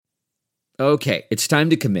Okay, it's time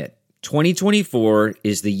to commit. 2024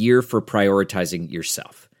 is the year for prioritizing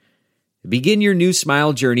yourself. Begin your new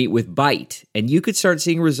smile journey with Byte, and you could start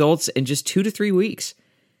seeing results in just 2 to 3 weeks.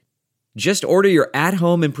 Just order your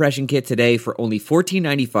at-home impression kit today for only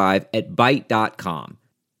 $14.95 at Byte.com.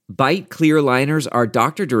 Byte clear liners are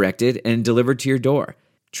doctor-directed and delivered to your door.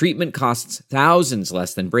 Treatment costs thousands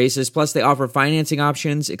less than braces, plus they offer financing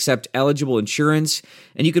options, accept eligible insurance,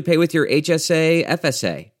 and you could pay with your HSA,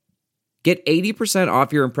 FSA. Get 80%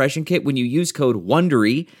 off your impression kit when you use code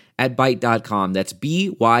WONDERY at Byte.com. That's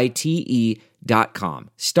BYTE.com.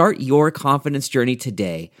 Start your confidence journey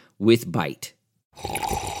today with Byte.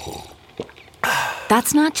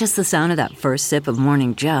 That's not just the sound of that first sip of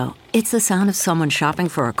Morning Joe. It's the sound of someone shopping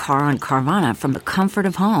for a car on Carvana from the comfort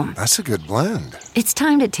of home. That's a good blend. It's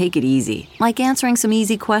time to take it easy, like answering some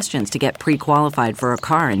easy questions to get pre-qualified for a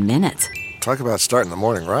car in minutes. Talk about starting the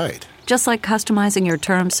morning right. Just like customizing your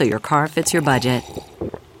terms so your car fits your budget.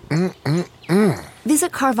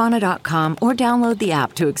 Visit Carvana.com or download the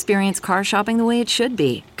app to experience car shopping the way it should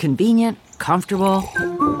be. Convenient, comfortable.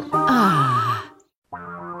 Ah.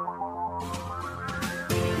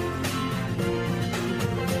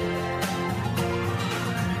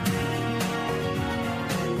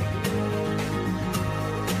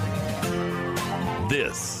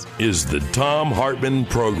 This is the Thom Hartmann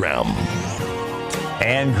Program.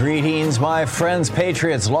 And greetings, my friends,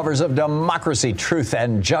 patriots, lovers of democracy, truth,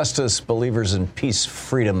 and justice, believers in peace,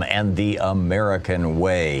 freedom, and the American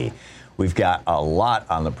way. We've got a lot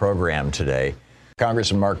on the program today.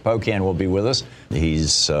 Congressman Mark Pocan will be with us.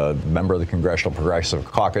 He's a member of the Congressional Progressive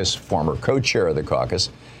Caucus, former co-chair of the caucus,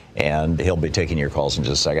 and he'll be taking your calls in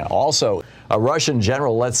just a second. Also, a Russian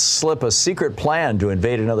general lets slip a secret plan to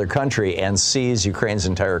invade another country and seize Ukraine's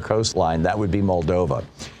entire coastline. That would be Moldova.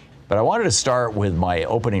 But I wanted to start with my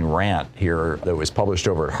opening rant here that was published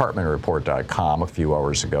over at HartmannReport.com a few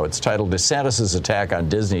hours ago. It's titled, "DeSantis' Attack on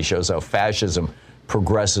Disney Shows How Fascism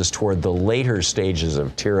Progresses Toward the Later Stages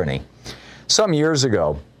of Tyranny." Some years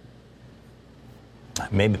ago,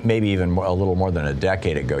 maybe even a little more than a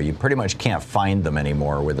decade ago, you pretty much can't find them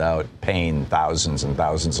anymore without paying thousands and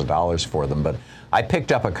thousands of dollars for them. But I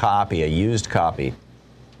picked up a used copy,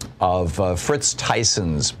 of Fritz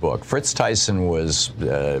Tyson's book. Fritz Tyson was,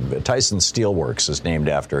 Tyson Steelworks is named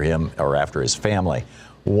after him, or after his family,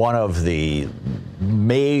 one of the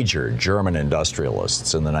major German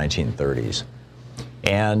industrialists in the 1930s.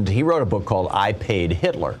 And he wrote a book called I Paid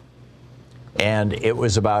Hitler. And it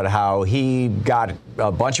was about how he got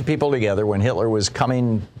a bunch of people together when Hitler was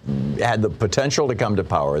had the potential to come to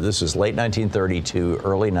power. This was late 1932,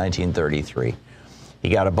 early 1933. He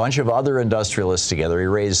got a bunch of other industrialists together. He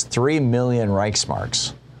raised 3 million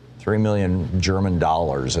Reichsmarks, 3 million German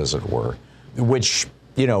dollars, as it were, which,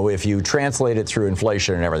 you know, if you translate it through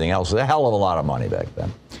inflation and everything else, was a hell of a lot of money back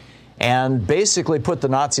then. And basically put the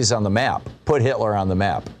Nazis on the map, put Hitler on the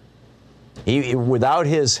map. Without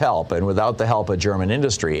his help and without the help of German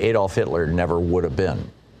industry, Adolf Hitler never would have been.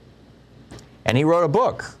 And he wrote a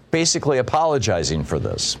book basically apologizing for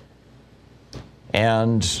this.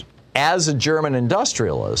 And as a German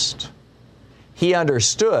industrialist, he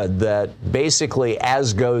understood that basically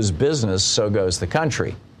as goes business, so goes the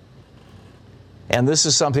country. And this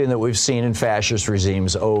is something that we've seen in fascist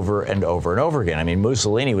regimes over and over and over again. I mean,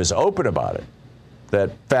 Mussolini was open about it,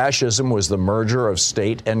 that fascism was the merger of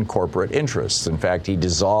state and corporate interests. In fact, he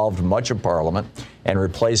dissolved much of Parliament and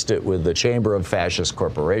replaced it with the Chamber of Fascist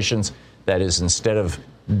Corporations. That is, instead of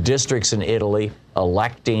districts in Italy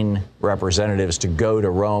electing representatives to go to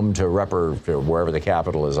Rome to wherever the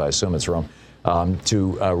capital is, I assume it's Rome,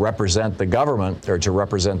 to represent the government or to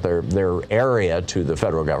represent their area to the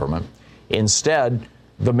federal government. Instead,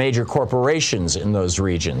 the major corporations in those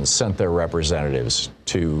regions sent their representatives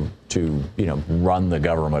to run the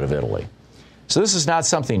government of Italy. So this is not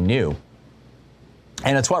something new.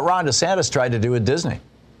 And it's what Ron DeSantis tried to do with Disney.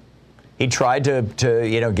 He tried to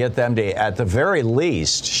get them to, at the very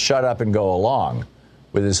least, shut up and go along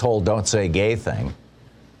with his whole don't say gay thing.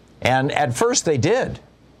 And at first they did.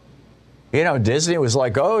 You know, Disney was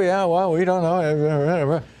like, oh, yeah, well, we don't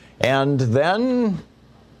know. And then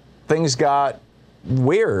things got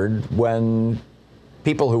weird when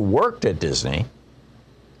people who worked at Disney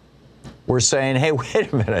were saying, hey,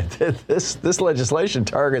 wait a minute, this legislation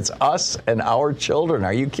targets us and our children.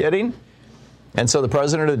 Are you kidding? And so the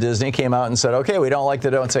president of Disney came out and said, okay, we don't like the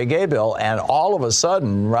Don't Say Gay bill. And all of a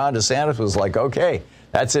sudden, Ron DeSantis was like, okay,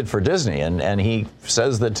 that's it for Disney. And he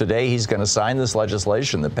says that today he's going to sign this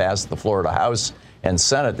legislation that passed the Florida House and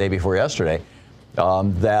Senate day before yesterday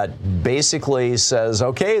that basically says,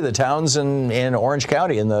 okay, the towns in Orange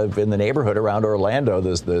County, in the neighborhood around Orlando,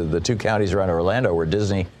 the two counties around Orlando where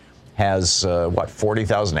Disney has,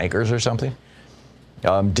 40,000 acres or something?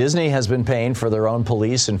 Disney has been paying for their own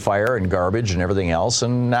police and fire and garbage and everything else,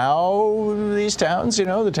 and now these towns,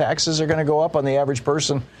 the taxes are going to go up on the average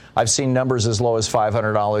person. I've seen numbers as low as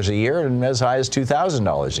 $500 a year and as high as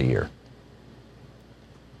 $2,000 a year.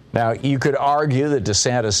 Now, you could argue that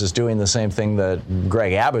DeSantis is doing the same thing that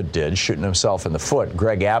Greg Abbott did, shooting himself in the foot.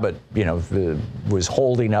 Greg Abbott, was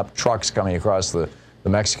holding up trucks coming across the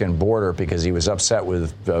Mexican border because he was upset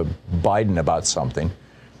with Biden about something.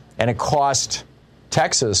 And it cost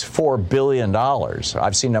Texas $4 billion.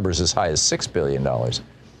 I've seen numbers as high as $6 billion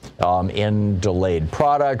in delayed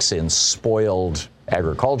products, in spoiled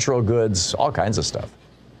agricultural goods, all kinds of stuff.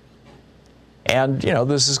 And,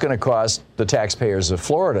 this is going to cost the taxpayers of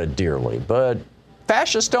Florida dearly, but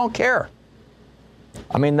fascists don't care.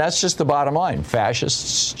 I mean, that's just the bottom line.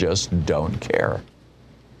 Fascists just don't care.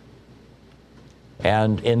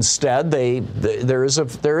 And instead, there is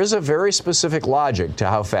a very specific logic to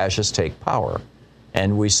how fascists take power.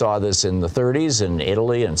 And we saw this in the 30s in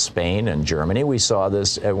Italy and Spain and Germany. We saw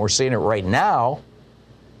this, and we're seeing it right now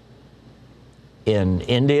in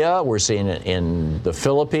India. We're seeing it in the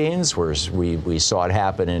Philippines. We saw it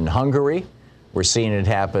happen in Hungary. We're seeing it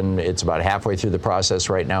happen, it's about halfway through the process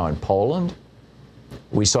right now in Poland.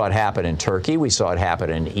 We saw it happen in Turkey. We saw it happen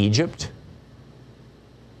in Egypt,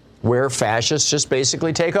 where fascists just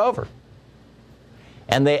basically take over.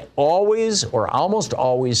 And they always, or almost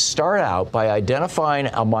always, start out by identifying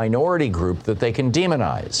a minority group that they can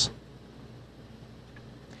demonize.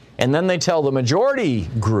 And then they tell the majority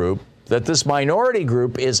group that this minority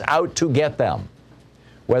group is out to get them.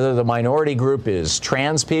 Whether the minority group is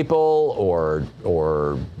trans people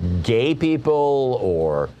or gay people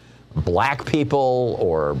or black people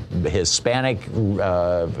or Hispanic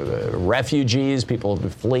refugees, people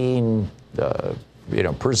fleeing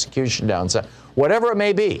persecution down south, whatever it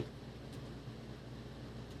may be.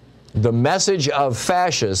 The message of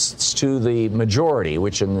fascists to the majority,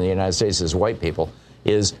 which in the United States is white people,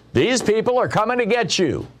 is these people are coming to get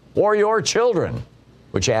you or your children,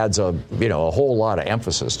 which adds a whole lot of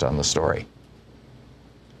emphasis on the story.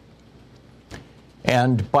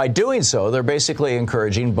 And by doing so, they're basically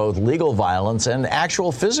encouraging both legal violence and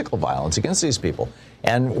actual physical violence against these people.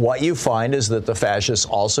 And what you find is that the fascists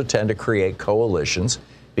also tend to create coalitions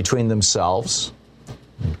between themselves,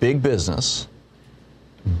 big business,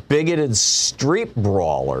 bigoted street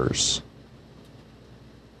brawlers,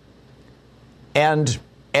 and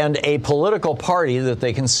a political party that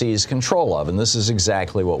they can seize control of. And this is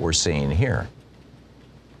exactly what we're seeing here.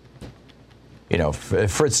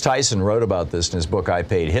 Fritz Tyson wrote about this in his book, I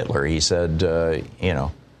Paid Hitler. He said, but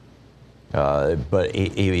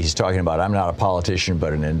he's talking about, I'm not a politician,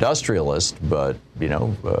 but an industrialist. But,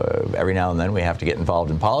 every now and then we have to get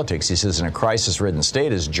involved in politics. He says, in a crisis-ridden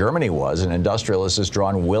state, as Germany was, an industrialist is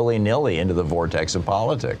drawn willy-nilly into the vortex of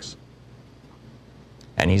politics.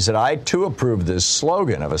 And he said, I, too, approve this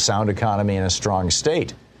slogan of a sound economy and a strong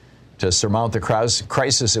state. To surmount the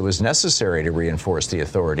crisis, it was necessary to reinforce the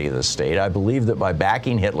authority of the state. I believe that by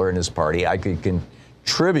backing Hitler and his party, I could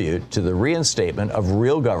contribute to the reinstatement of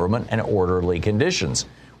real government and orderly conditions,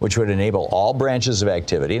 which would enable all branches of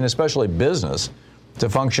activity, and especially business, to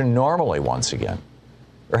function normally once again.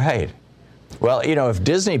 Right. Well, if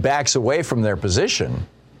Disney backs away from their position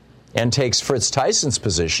and takes Fritz Tyson's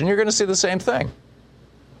position, you're going to see the same thing.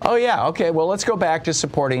 Oh, yeah, okay, well, let's go back to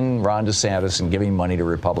supporting Ron DeSantis and giving money to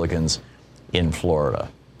Republicans in Florida.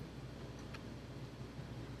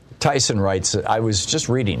 Tyson writes, I was just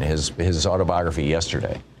reading his autobiography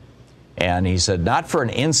yesterday, and he said, not for an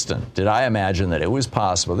instant did I imagine that it was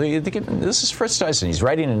possible. This is Fritz Tyson. He's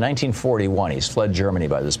writing in 1941. He's fled Germany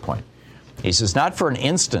by this point. He says, not for an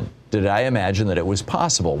instant did I imagine that it was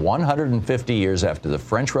possible, 150 years after the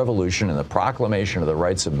French Revolution and the proclamation of the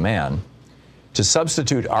rights of man, to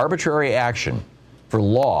substitute arbitrary action for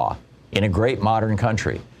law in a great modern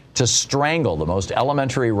country, to strangle the most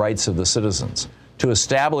elementary rights of the citizens, to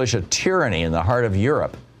establish a tyranny in the heart of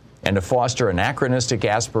Europe, and to foster anachronistic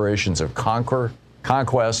aspirations of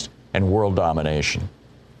conquest, and world domination.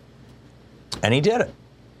 And he did it.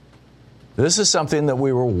 This is something that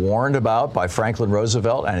we were warned about by Franklin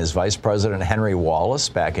Roosevelt and his Vice President Henry Wallace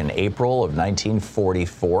back in April of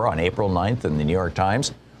 1944, on April 9th in the New York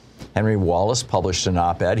Times. Henry Wallace published an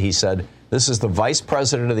op-ed. He said, this is the Vice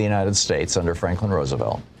President of the United States under Franklin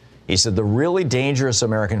Roosevelt. He said, the really dangerous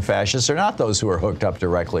American fascists are not those who are hooked up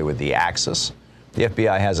directly with the Axis. The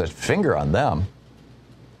FBI has a finger on them.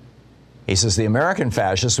 He says the American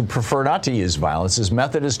fascists would prefer not to use violence. His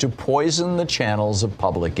method is to poison the channels of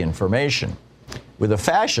public information. With a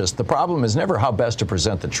fascist, the problem is never how best to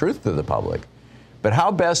present the truth to the public, but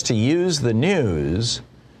how best to use the news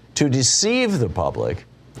to deceive the public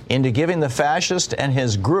into giving the fascist and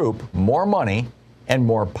his group more money and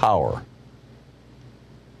more power.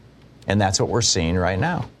 And that's what we're seeing right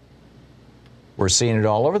now. We're seeing it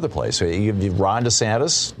all over the place. You have Ron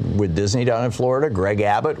DeSantis with Disney down in Florida, Greg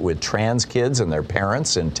Abbott with trans kids and their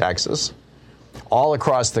parents in Texas. All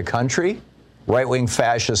across the country, right-wing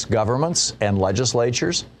fascist governments and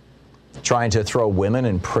legislatures trying to throw women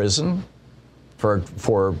in prison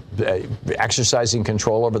for exercising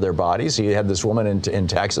control over their bodies. You had this woman in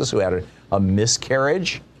Texas who had a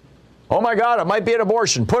miscarriage. Oh my God, it might be an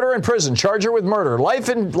abortion. Put her in prison. Charge her with murder. Life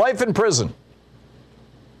in prison.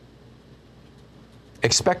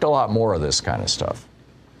 Expect a lot more of this kind of stuff,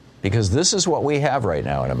 because this is what we have right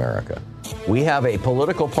now in America. We have a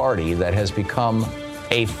political party that has become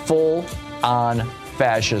a full-on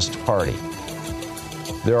fascist party.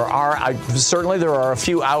 There are a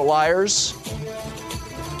few outliers,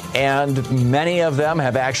 and many of them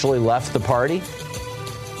have actually left the party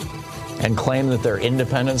and claim that they're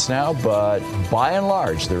independents now, but by and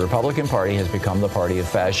large, the Republican Party has become the party of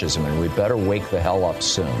fascism, and we better wake the hell up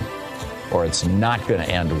soon, or it's not going to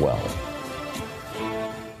end well.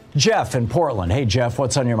 Jeff in Portland. Hey, Jeff,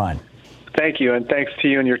 what's on your mind? Thank you, and thanks to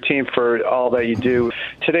you and your team for all that you do.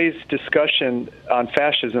 Today's discussion on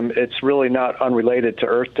fascism, it's really not unrelated to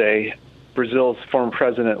Earth Day. Brazil's former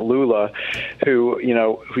president Lula,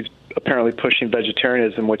 who's apparently pushing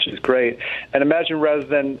vegetarianism, which is great. And imagine, rather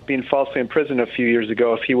than being falsely imprisoned a few years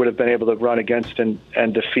ago, if he would have been able to run against and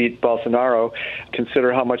defeat Bolsonaro,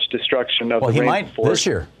 consider how much destruction of the rainforest. Well, he might this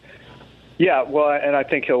year. Yeah, well, and I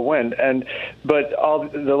think he'll win. But all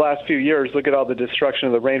the last few years, look at all the destruction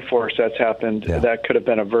of the rainforest that's happened. Yeah. That could have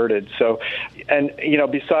been averted. So, and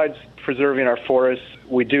besides preserving our forests,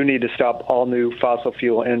 we do need to stop all new fossil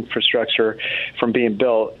fuel infrastructure from being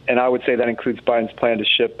built. And I would say that includes Biden's plan to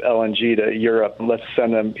ship LNG to Europe. Let's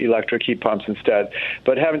send them electric heat pumps instead.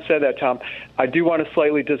 But having said that, Tom, I do want to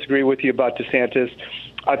slightly disagree with you about DeSantis.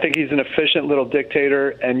 I think he's an efficient little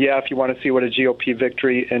dictator, and if you want to see what a GOP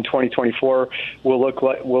victory in 2024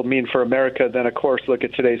 will mean for America, then of course look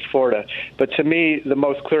at today's Florida. But to me, the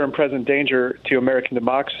most clear and present danger to American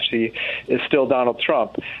democracy is still Donald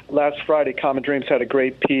Trump. Last Friday, Common Dreams had a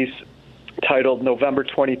great piece titled November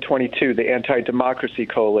 2022, The Anti-Democracy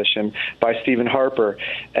Coalition by Stephen Harper.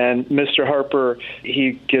 And Mr. Harper,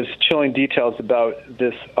 he gives chilling details about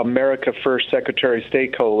this America First Secretary of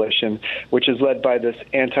State coalition, which is led by this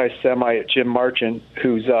anti-Semite Jim Marchant,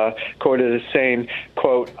 who's quoted as saying,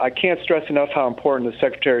 quote, "I can't stress enough how important the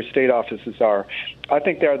Secretary of State offices are. I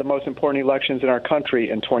think they are the most important elections in our country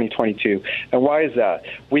in 2022. And why is that?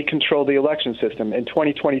 We control the election system. In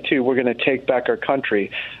 2022, we're going to take back our country,"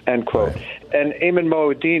 end quote. Right. And Ayman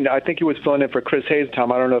Mohyeldin, I think he was filling in for Chris Hayes,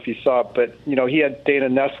 Tom. I don't know if you saw it, but, he had Dana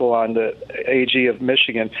Nessel on, the AG of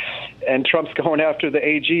Michigan. And Trump's going after the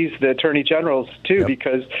AGs, the attorney generals, too, yep,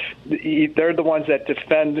 because they're the ones that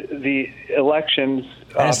defend the elections.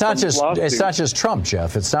 And it's not just Trump,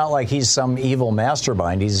 Jeff. It's not like he's some evil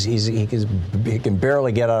mastermind. He can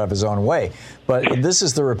barely get out of his own way. But this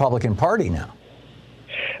is the Republican Party now.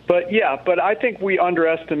 But I think we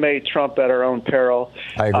underestimate Trump at our own peril.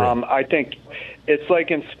 I agree. I think it's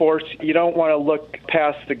like in sports, you don't want to look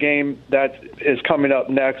past the game that is coming up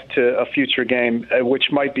next to a future game,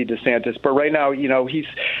 which might be DeSantis. But right now,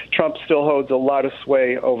 Trump still holds a lot of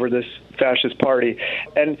sway over this fascist party.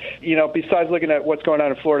 And, besides looking at what's going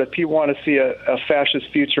on in Florida, people want to see a fascist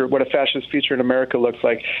future, what a fascist future in America looks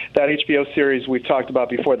like. That HBO series we've talked about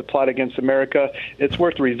before, The Plot Against America, it's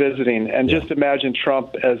worth revisiting. And just imagine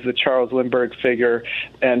Trump as the Charles Lindbergh figure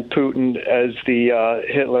and Putin as the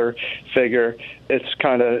Hitler figure. It's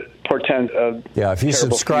kind of portends of if you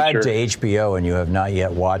subscribe future to HBO and you have not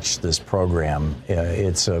yet watched this program,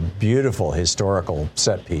 it's a beautiful historical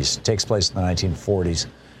set piece. It takes place in the 1940s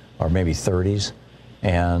or maybe 30s,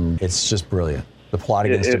 and it's just brilliant. The Plot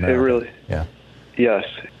Against America. It really, yeah. Yes.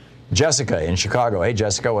 Jessica in Chicago. Hey,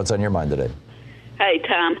 Jessica, what's on your mind today? Hi,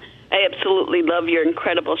 Tom. I absolutely love your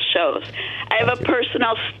incredible shows. I have a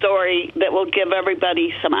personal story that will give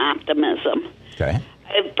everybody some optimism. Okay.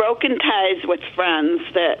 I've broken ties with friends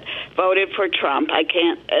that voted for Trump.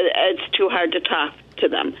 It's too hard to talk to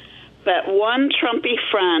them. But one Trumpy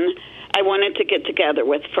friend I wanted to get together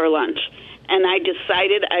with for lunch, and I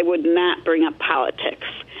decided I would not bring up politics.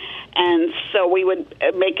 And so we would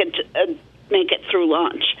make it through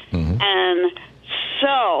lunch. Mm-hmm. And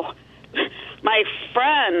so my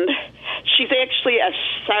friend, she's actually a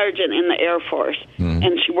sergeant in the Air Force,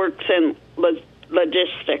 and she works in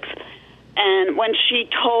logistics. And when she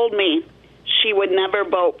told me she would never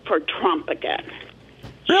vote for Trump again.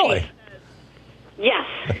 Really? Yes,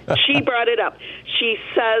 she brought it up. She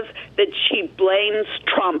says that she blames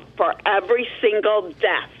Trump for every single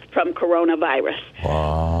death from coronavirus.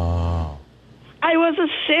 Wow. I was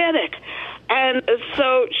ecstatic. And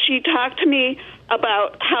so she talked to me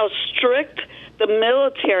about how strict the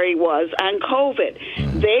military was on COVID.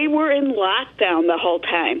 They were in lockdown the whole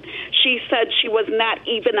time. She said she was not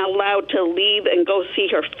even allowed to leave and go see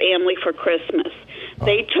her family for Christmas.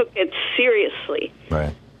 They took it seriously.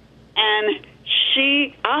 Right. And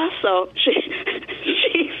she also,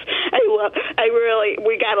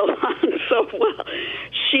 we got along so well.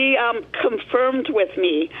 She confirmed with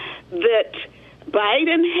me that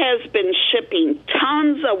Biden has been shipping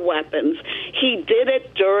tons of weapons. He did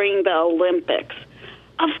it during the Olympics.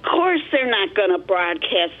 Of course they're not going to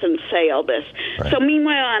broadcast and say all this. Right. So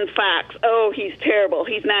meanwhile on Fox, oh, he's terrible.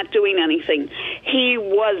 He's not doing anything. He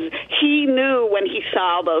knew when he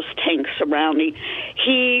saw those tanks surrounding.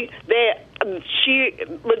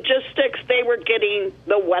 Logistics, they were getting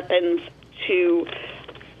the weapons to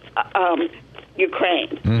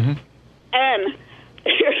Ukraine. Mm-hmm. And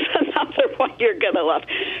here's another one you're going to love.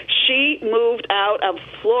 She moved out of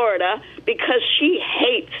Florida because she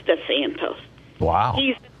hates DeSantis. Wow.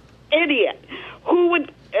 He's an idiot.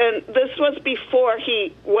 And this was before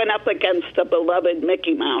he went up against the beloved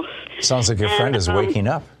Mickey Mouse. Sounds like your friend is waking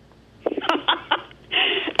up.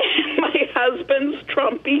 My husband's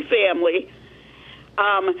Trumpy family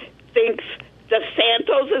thinks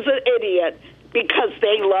DeSantis is an idiot because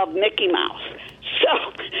they love Mickey Mouse.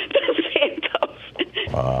 So DeSantis,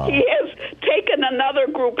 he has taken another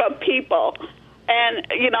group of people. And,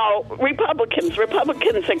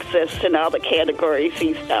 Republicans exist in all the categories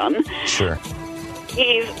he's done. Sure.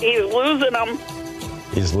 He's losing them.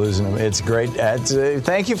 He's losing them. It's great.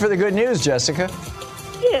 Thank you for the good news, Jessica.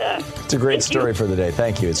 Yeah. It's a great story for the day.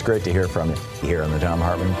 Thank you. It's great to hear from you here on the Thom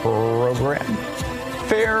Hartmann program.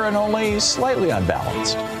 Fair and only slightly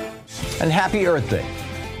unbalanced. And happy Earth Day.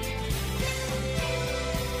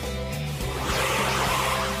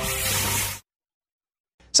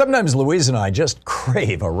 Sometimes Louise and I just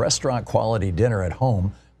crave a restaurant-quality dinner at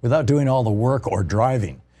home without doing all the work or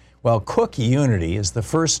driving. Well, Cook Unity is the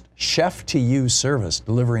first chef-to-you service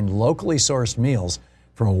delivering locally sourced meals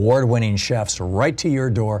from award-winning chefs right to your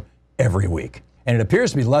door every week. And it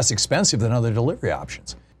appears to be less expensive than other delivery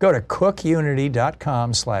options. Go to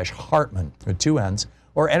cookunity.com/Hartman with 2 N's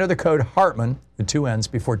or enter the code Hartman with 2 N's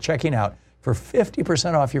before checking out for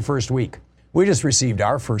 50% off your first week. We just received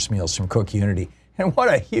our first meals from Cook Unity, and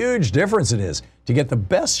what a huge difference it is to get the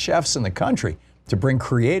best chefs in the country to bring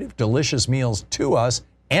creative, delicious meals to us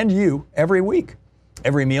and you every week.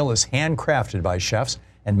 Every meal is handcrafted by chefs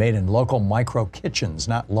and made in local micro kitchens,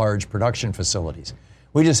 not large production facilities.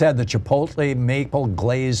 We just had the Chipotle maple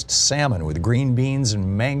glazed salmon with green beans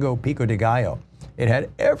and mango pico de gallo. It had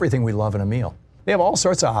everything we love in a meal. They have all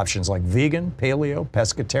sorts of options like vegan, paleo,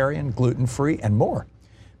 pescatarian, gluten-free, and more.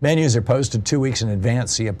 Menus are posted 2 weeks in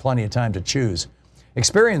advance, so you have plenty of time to choose.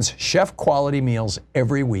 Experience chef-quality meals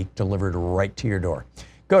every week delivered right to your door.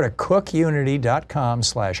 Go to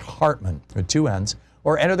cookunity.com/Hartman with 2 N's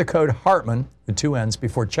or enter the code Hartman with 2 N's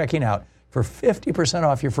before checking out for 50%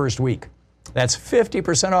 off your first week. That's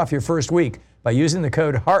 50% off your first week by using the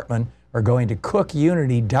code Hartman or going to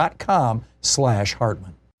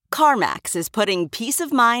cookunity.com/Hartman. CarMax is putting peace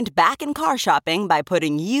of mind back in car shopping by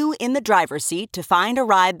putting you in the driver's seat to find a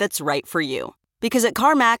ride that's right for you. Because at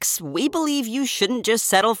CarMax, we believe you shouldn't just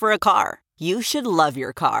settle for a car. You should love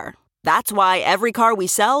your car. That's why every car we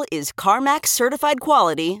sell is CarMax certified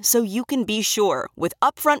quality, so you can be sure with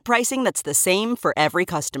upfront pricing that's the same for every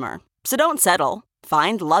customer. So don't settle.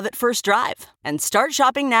 Find love at first drive and start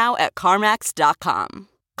shopping now at CarMax.com.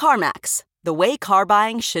 CarMax, the way car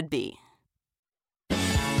buying should be.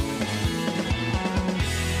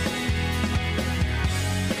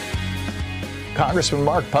 Congressman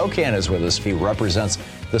Mark Pocan is with us. He represents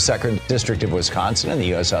the 2nd District of Wisconsin in the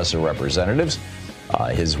U.S. House of Representatives.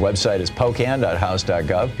 His website is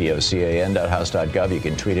pocan.house.gov, pocan.house.gov. You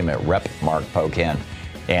can tweet him at @RepMarkPocan.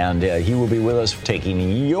 And he will be with us taking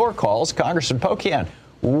your calls. Congressman Pocan,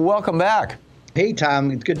 welcome back. Hey,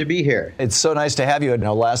 Tom. It's good to be here. It's so nice to have you.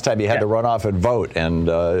 Last time you had to run off and vote, and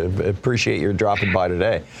appreciate your dropping by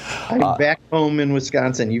today. I'm back home in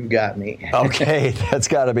Wisconsin. You've got me. Okay, that's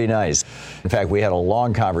got to be nice. In fact, we had a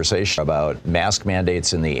long conversation about mask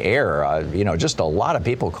mandates in the air. Just a lot of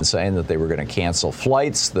people saying that they were going to cancel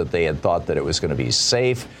flights, that they had thought that it was going to be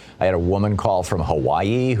safe. I had a woman call from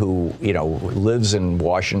Hawaii who, lives in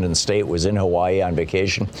Washington State, was in Hawaii on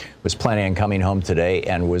vacation, was planning on coming home today,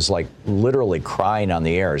 and was like literally crying on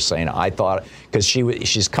the air saying, I thought, because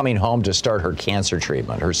she's coming home to start her cancer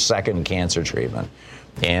treatment, her second cancer treatment.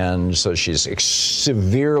 And so she's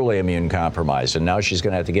severely immune compromised. And now she's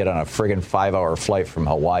going to have to get on a friggin' 5-hour flight from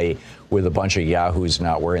Hawaii with a bunch of yahoos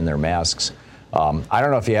not wearing their masks. I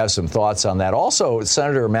don't know if you have some thoughts on that. Also,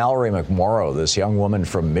 Senator Mallory McMorrow, this young woman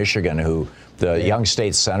from Michigan, the young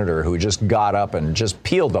state senator who just got up and just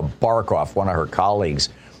peeled the bark off one of her colleagues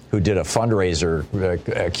who did a fundraiser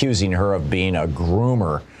accusing her of being a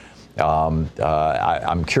groomer.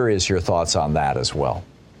 I'm curious your thoughts on that as well.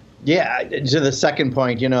 Yeah, to the second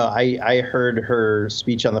point, I heard her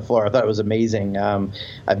speech on the floor. I thought it was amazing.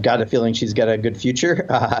 I've got a feeling she's got a good future,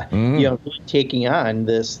 taking on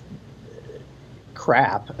this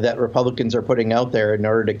crap that Republicans are putting out there in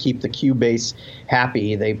order to keep the Q base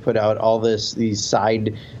happy. They put out all these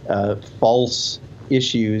side false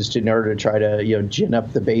issues in order to try to gin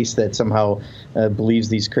up the base that somehow believes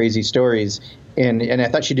these crazy stories. And I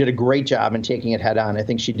thought she did a great job in taking it head on. I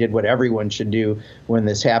think she did what everyone should do when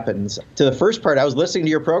this happens. To the first part, I was listening to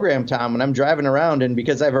your program, Tom, when I'm driving around, and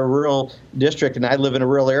because I have a rural district and I live in a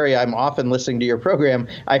rural area, I'm often listening to your program.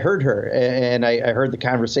 I heard her, and I heard the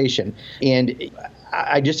conversation. And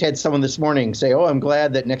I just had someone this morning say, I'm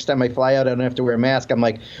glad that next time I fly out, I don't have to wear a mask. I'm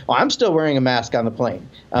like, I'm still wearing a mask on the plane.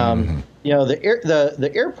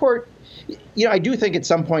 The airport, I do think at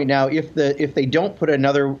some point now, if they don't put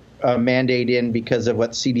another mandate in because of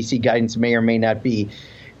what CDC guidance may or may not be,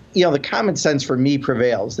 the common sense for me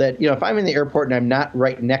prevails that, if I'm in the airport and I'm not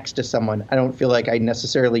right next to someone, I don't feel like I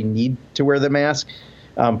necessarily need to wear the mask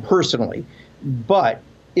personally. But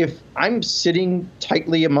if I'm sitting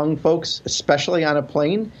tightly among folks, especially on a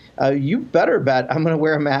plane, you better bet I'm going to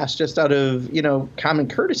wear a mask just out of, common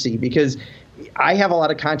courtesy, because I have a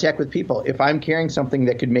lot of contact with people. If I'm carrying something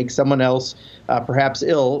that could make someone else perhaps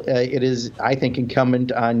ill, it is, I think,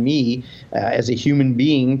 incumbent on me as a human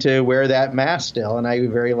being to wear that mask still. And I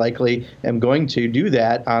very likely am going to do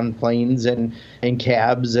that on planes and in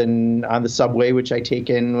cabs and on the subway, which I take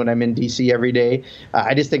in when I'm in D.C. every day.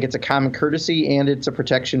 I just think it's a common courtesy and it's a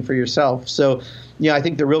protection for yourself. So, I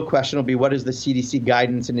think the real question will be, what is the CDC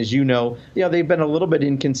guidance? And as you know, they've been a little bit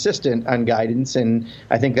inconsistent on guidance. And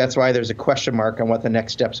I think that's why there's a question mark on what the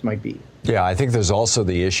next steps might be. Yeah, I think there's also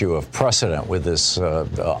the issue of precedent with this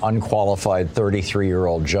unqualified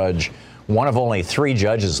 33-year-old judge, one of only 3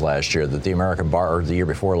 judges last year that the American Bar, or the year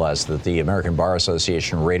before last, that the American Bar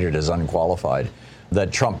Association rated as unqualified,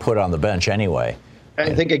 that Trump put on the bench anyway.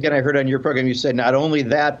 I think, again, I heard on your program you said not only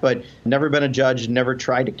that, but never been a judge, never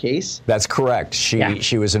tried a case. That's correct.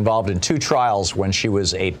 She was involved in 2 trials when she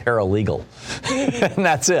was a paralegal. And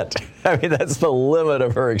that's it. I mean, that's the limit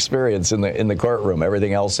of her experience in the courtroom.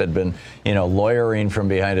 Everything else had been, lawyering from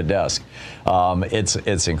behind a desk.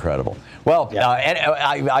 It's incredible. Well,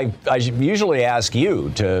 I usually ask you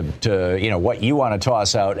to what you want to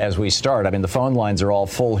toss out as we start. I mean, the phone lines are all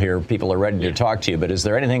full here. People are ready to talk to you. But is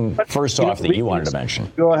there anything first off that you wanted to mention?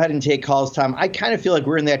 Go ahead and take calls, Tom. I kind of feel like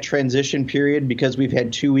we're in that transition period because we've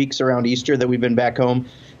had 2 weeks around Easter that we've been back home.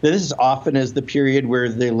 This is often as the period where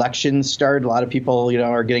the elections start. A lot of people,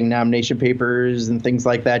 are getting nomination papers and things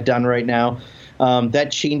like that done right now.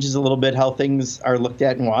 That changes a little bit how things are looked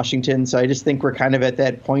at in Washington. So I just think we're kind of at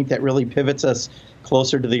that point that really pivots us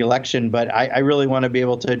closer to the election. But I really want to be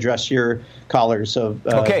able to address your callers. So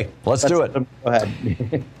okay, let's do it. Go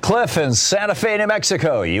ahead. Cliff in Santa Fe, New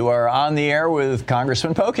Mexico. You are on the air with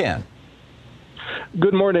Congressman Pocan.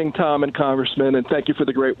 Good morning, Tom and Congressman, and thank you for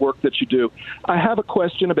the great work that you do. I have a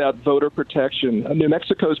question about voter protection. New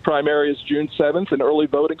Mexico's primary is June 7th, and early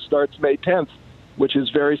voting starts May 10th, which is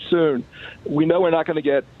very soon. We know we're not going to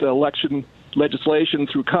get election legislation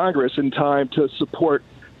through Congress in time to support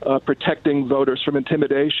protecting voters from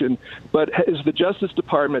intimidation, but is the Justice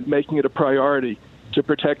Department making it a priority to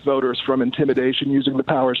protect voters from intimidation using the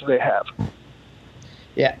powers they have?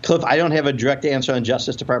 Yeah, Cliff, I don't have a direct answer on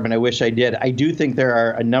Justice Department. I wish I did. I do think there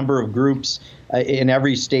are a number of groups in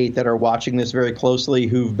every state that are watching this very closely,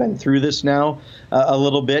 who've been through this now a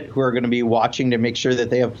little bit, who are going to be watching to make sure that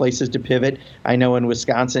they have places to pivot. I know in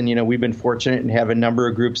Wisconsin, we've been fortunate and have a number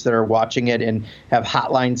of groups that are watching it and have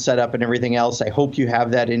hotlines set up and everything else. I hope you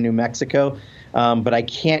have that in New Mexico. But I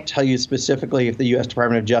can't tell you specifically if the U.S.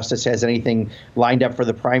 Department of Justice has anything lined up for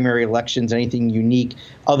the primary elections, anything unique,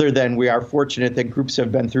 other than we are fortunate that groups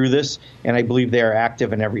have been through this, and I believe they are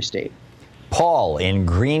active in every state. Paul in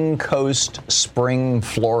Green Coast Spring,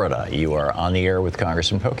 Florida. You are on the air with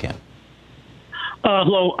Congressman Pocan.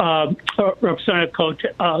 Hello, Representative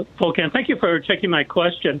Pocan. Thank you for taking my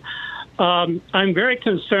question. I'm very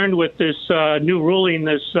concerned with this new ruling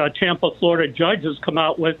this Tampa, Florida judge has come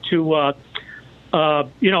out with to,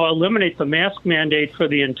 eliminate the mask mandate for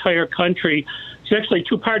the entire country. There's actually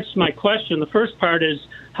two parts to my question. The first part is,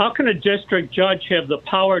 how can a district judge have the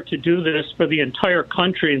power to do this for the entire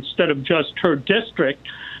country instead of just her district?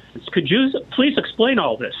 Could you please explain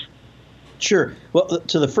all this? Sure. Well,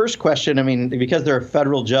 to the first question, I mean, because they're a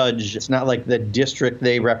federal judge, it's not like the district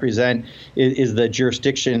they represent is the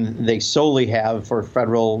jurisdiction they solely have for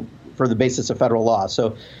the basis of federal law.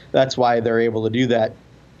 So that's why they're able to do that.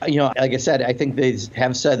 Like I said, I think they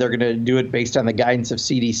have said they're going to do it based on the guidance of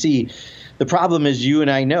CDC. The problem is, you and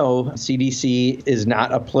I know CDC is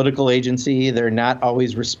not a political agency. They're not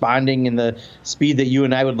always responding in the speed that you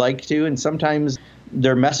and I would like to. And sometimes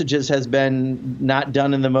their messages has been not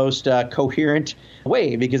done in the most coherent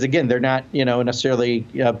way, because, again, they're not, necessarily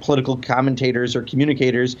political commentators or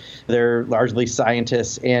communicators. They're largely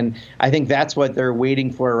scientists. And I think that's what they're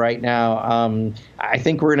waiting for right now. I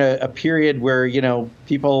think we're in a period where,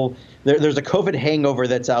 people there's a COVID hangover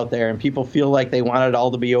that's out there, and people feel like they want it all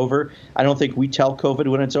to be over. I don't think we tell COVID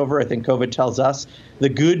when it's over. I think COVID tells us. The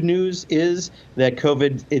good news is that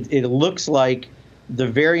COVID, it looks like the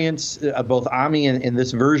variants, both Omni and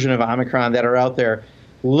this version of Omicron that are out there,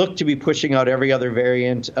 look to be pushing out every other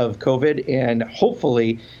variant of COVID. And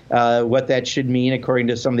hopefully what that should mean, according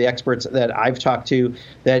to some of the experts that I've talked to,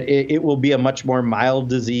 that it will be a much more mild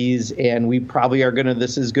disease. And we probably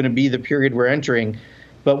this is going to be the period we're entering.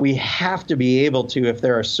 But we have to be able to, if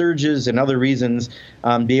there are surges and other reasons,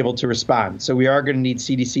 be able to respond. So we are going to need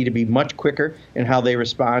CDC to be much quicker in how they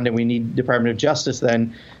respond, and we need Department of Justice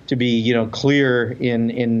then to be, clear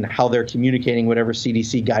in how they're communicating whatever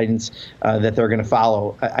CDC guidance that they're going to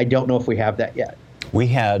follow. I don't know if we have that yet. We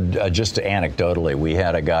had, just anecdotally, we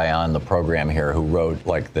had a guy on the program here who wrote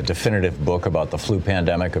like the definitive book about the flu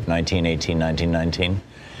pandemic of 1918, 1919.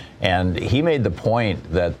 And he made the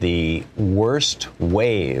point that the worst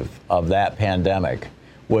wave of that pandemic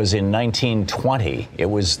was in 1920. It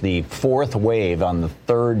was the fourth wave on the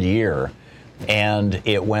third year, and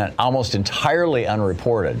it went almost entirely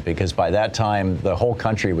unreported because by that time the whole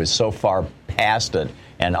country was so far past it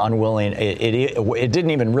and unwilling. It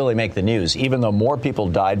didn't even really make the news, even though more people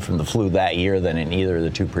died from the flu that year than in either of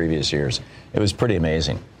the two previous years. It was pretty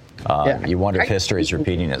amazing. You wonder if history is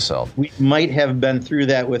repeating itself. We might have been through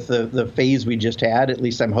that with the phase we just had, at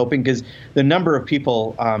least I'm hoping, because the number of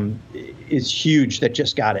people is huge that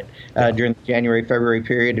just got it during the January, February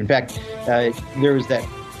period. In fact, there was that.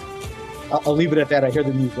 I'll leave it at that. I hear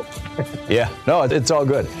the music. Yeah, no, it's all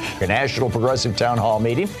good. A National Progressive Town Hall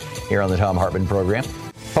meeting here on the Thom Hartmann program.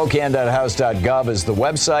 Pocan.house.gov is the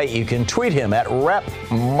website. You can tweet him at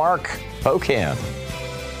 @RepMarkPocan.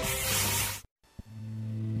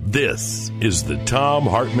 This is the Thom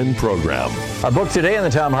Hartmann Program. Our book today in the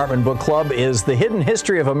Thom Hartmann Book Club is The Hidden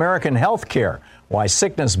History of American Healthcare, Why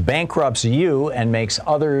Sickness Bankrupts You and Makes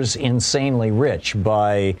Others Insanely Rich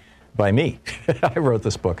by me. I wrote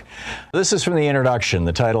this book. This is from the introduction,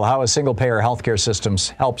 the title, How a Single-Payer Healthcare Systems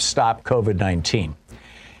Helped Stop COVID-19.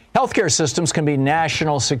 Healthcare systems can be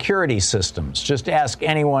national security systems. Just ask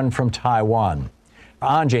anyone from Taiwan.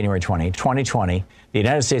 On January 20, 2020, the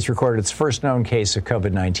United States recorded its first known case of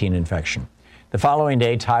COVID-19 infection. The following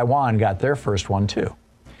day, Taiwan got their first one, too.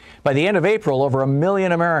 By the end of April, over 1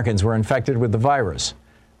 million Americans were infected with the virus.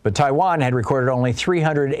 But Taiwan had recorded only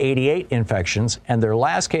 388 infections, and their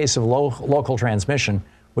last case of local transmission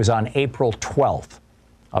was on April 12th.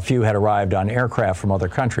 A few had arrived on aircraft from other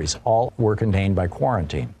countries. All were contained by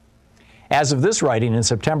quarantine. As of this writing in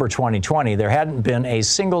September 2020, there hadn't been a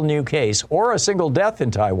single new case or a single death in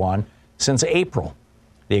Taiwan since April.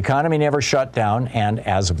 The economy never shut down, and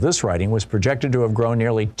as of this writing, was projected to have grown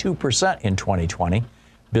nearly 2% in 2020.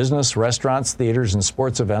 Business, restaurants, theaters, and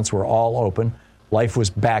sports events were all open. Life was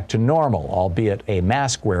back to normal, albeit a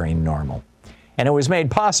mask-wearing normal. And it was made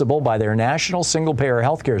possible by their national single-payer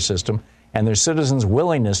healthcare system and their citizens'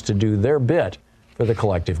 willingness to do their bit for the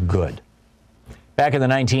collective good. Back in the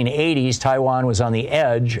 1980s, Taiwan was on the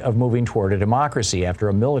edge of moving toward a democracy after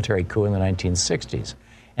a military coup in the 1960s.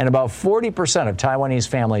 And about 40% of Taiwanese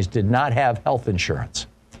families did not have health insurance.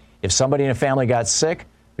 If somebody in a family got sick,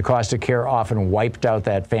 the cost of care often wiped out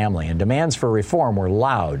that family, and demands for reform were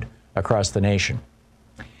loud across the nation.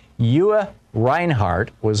 Yue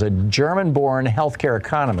Reinhardt was a German-born healthcare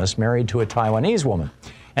economist married to a Taiwanese woman,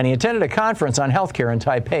 and he attended a conference on healthcare in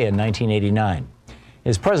Taipei in 1989.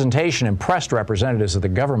 His presentation impressed representatives of the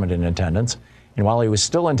government in attendance, and while he was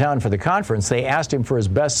still in town for the conference, they asked him for his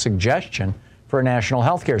best suggestion for a national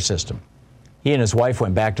healthcare system. He and his wife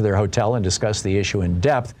went back to their hotel and discussed the issue in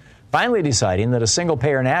depth, finally deciding that a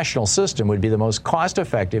single-payer national system would be the most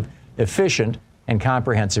cost-effective, efficient, and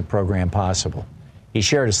comprehensive program possible. He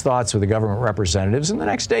shared his thoughts with the government representatives, and the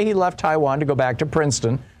next day he left Taiwan to go back to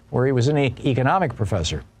Princeton, where he was an economic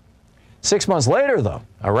professor. 6 months later, though,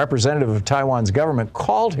 a representative of Taiwan's government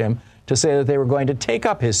called him to say that they were going to take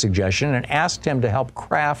up his suggestion and asked him to help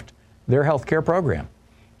craft their health care program.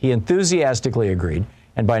 He enthusiastically agreed,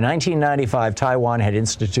 and by 1995, Taiwan had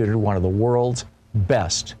instituted one of the world's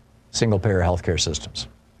best single-payer health care systems.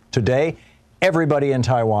 Today, everybody in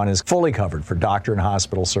Taiwan is fully covered for doctor and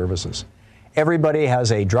hospital services. Everybody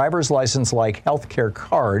has a driver's license-like health care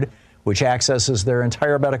card, which accesses their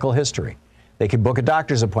entire medical history. They can book a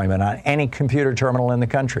doctor's appointment on any computer terminal in the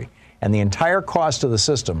country, and the entire cost of the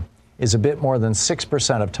system is a bit more than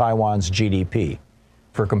 6% of Taiwan's GDP.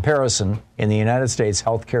 For comparison, in the United States,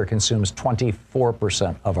 healthcare consumes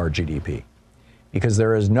 24% of our GDP. Because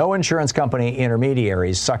there is no insurance company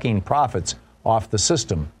intermediaries sucking profits off the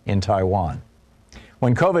system in Taiwan.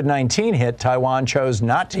 When COVID-19 hit, Taiwan chose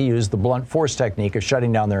not to use the blunt force technique of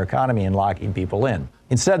shutting down their economy and locking people in.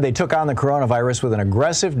 Instead, they took on the coronavirus with an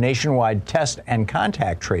aggressive nationwide test and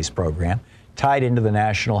contact trace program tied into the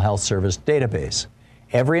National Health Service database.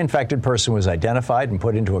 Every infected person was identified and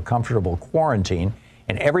put into a comfortable quarantine,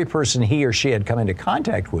 and every person he or she had come into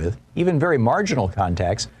contact with, even very marginal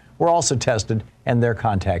contacts, were also tested and their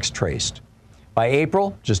contacts traced. By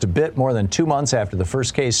April, just a bit more than 2 months after the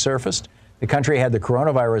first case surfaced, the country had the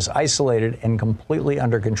coronavirus isolated and completely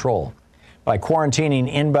under control. By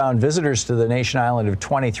quarantining inbound visitors to the nation island of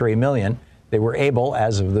 23 million, they were able,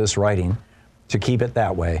 as of this writing, to keep it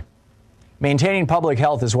that way. Maintaining public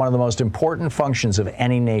health is one of the most important functions of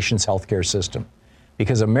any nation's healthcare system.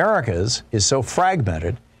 Because America's is so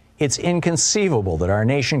fragmented, it's inconceivable that our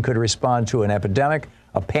nation could respond to an epidemic,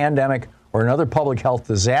 a pandemic, or another public health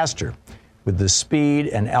disaster with the speed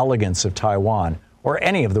and elegance of Taiwan or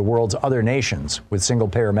any of the world's other nations with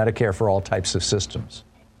single-payer Medicare for all types of systems.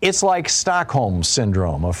 It's like Stockholm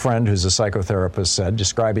Syndrome, a friend who's a psychotherapist said,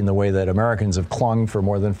 describing the way that Americans have clung for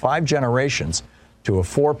more than 5 generations to a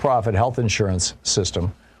for-profit health insurance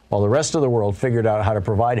system, while the rest of the world figured out how to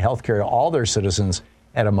provide health care to all their citizens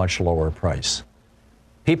at a much lower price.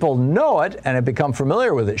 People know it and have become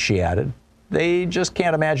familiar with it, she added. They just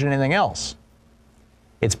can't imagine anything else.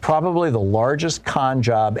 It's probably the largest con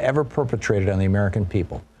job ever perpetrated on the American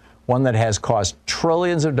people, one that has cost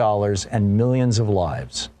trillions of dollars and millions of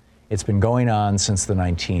lives. It's been going on since the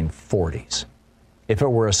 1940s. If it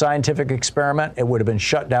were a scientific experiment, it would have been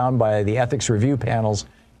shut down by the ethics review panels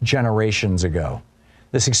generations ago.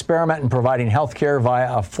 This experiment in providing health care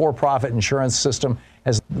via a for-profit insurance system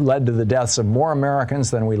has led to the deaths of more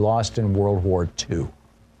Americans than we lost in World War II.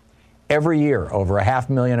 Every year, over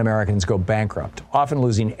 500,000 Americans go bankrupt, often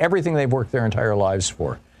losing everything they've worked their entire lives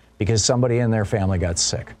for because somebody in their family got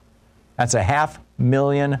sick. That's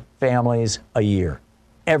 500,000 families a year,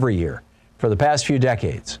 every year, for the past few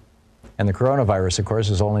decades. And the coronavirus, of course,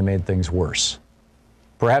 has only made things worse.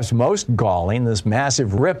 Perhaps most galling, this massive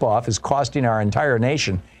ripoff is costing our entire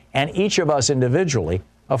nation and each of us individually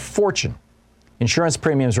a fortune. Insurance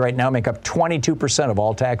premiums right now make up 22% of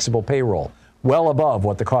all taxable payroll, well above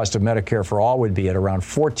what the cost of Medicare for all would be at around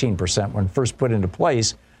 14% when first put into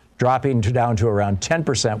place, dropping down to around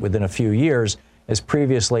 10% within a few years as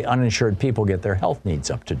previously uninsured people get their health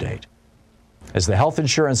needs up to date. As the health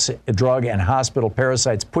insurance, drug, and hospital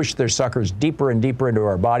parasites push their suckers deeper and deeper into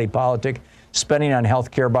our body politic, spending on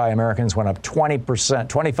health care by Americans went up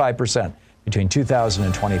 25% between 2000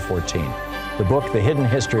 and 2014. The book, The Hidden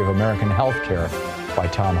History of American Health Care, by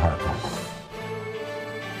Tom Hartman.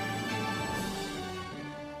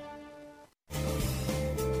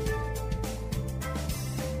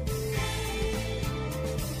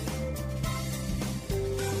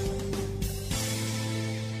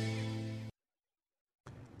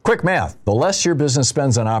 Quick math. The less your business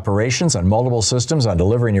spends on operations, on multiple systems, on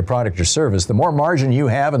delivering your product or service, the more margin you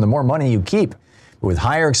have and the more money you keep. With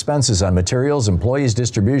higher expenses on materials, employees,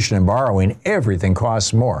 distribution, and borrowing, everything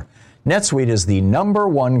costs more. NetSuite is the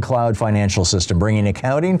 #1 cloud financial system, bringing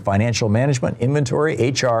accounting, financial management, inventory,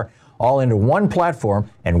 HR, all into one platform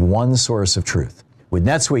and one source of truth. With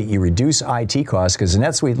NetSuite, you reduce IT costs because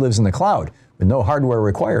NetSuite lives in the cloud with no hardware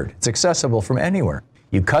required. It's accessible from anywhere.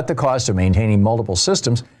 You cut the cost of maintaining multiple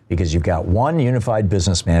systems because you've got one unified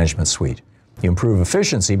business management suite. You improve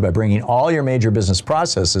efficiency by bringing all your major business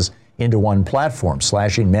processes into one platform,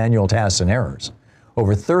 slashing manual tasks and errors.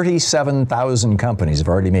 Over 37,000 companies have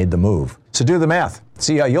already made the move. So do the math.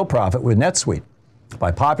 See how you'll profit with NetSuite.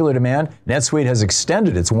 By popular demand, NetSuite has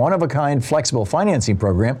extended its one-of-a-kind flexible financing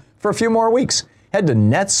program for a few more weeks. Head to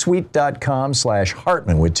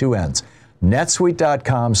netsuite.com/Hartman with 2 N's.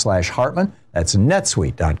 netsuite.com/Hartman. That's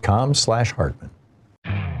netsuite.com/Hartman.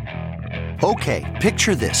 Okay,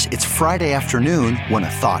 picture this. It's Friday afternoon when a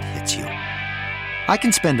thought hits you. I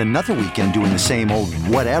can spend another weekend doing the same old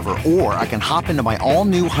whatever, or I can hop into my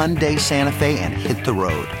all-new Hyundai Santa Fe and hit the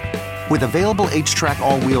road. With available H-Track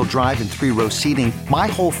all-wheel drive and 3-row seating, my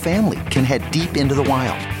whole family can head deep into the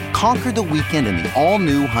wild. Conquer the weekend in the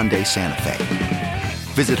all-new Hyundai Santa Fe.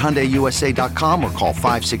 Visit HyundaiUSA.com or call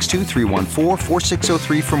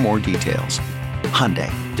 562-314-4603 for more details. Hyundai,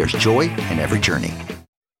 there's joy in every journey.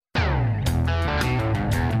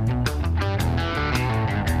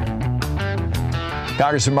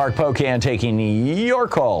 Congressman Mark Pocan taking your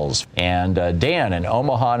calls. And Dan in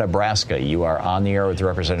Omaha, Nebraska, you are on the air with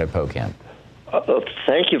Representative Pocan.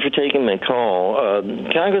 Thank you for taking my call.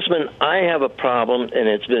 Congressman, I have a problem, and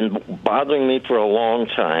it's been bothering me for a long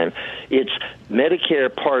time. It's Medicare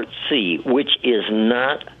Part C, which is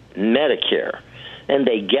not Medicare. And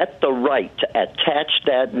they get the right to attach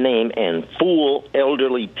that name and fool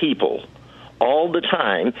elderly people all the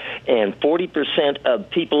time, and 40% of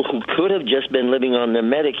people who could have just been living on their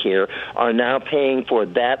Medicare are now paying for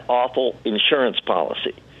that awful insurance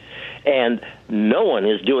policy. And no one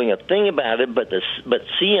is doing a thing about it, but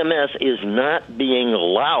CMS is not being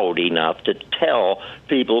loud enough to tell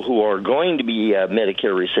people who are going to be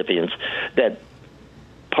Medicare recipients that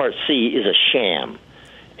Part C is a sham.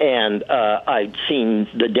 And I've seen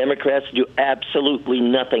the Democrats do absolutely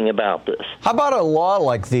nothing about this. How about a law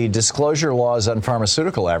like the disclosure laws on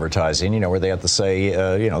pharmaceutical advertising, where they have to say,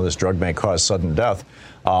 this drug may cause sudden death,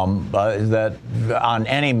 that on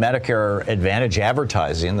any Medicare Advantage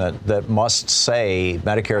advertising that must say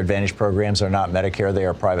Medicare Advantage programs are not Medicare, they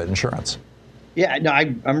are private insurance? Yeah, no,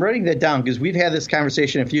 I'm writing that down because we've had this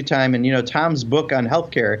conversation a few times, and Tom's book on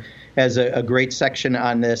healthcare has a great section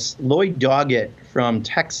on this. Lloyd Doggett from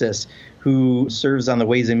Texas, who serves on the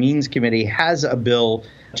Ways and Means Committee, has a bill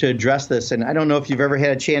to address this. And I don't know if you've ever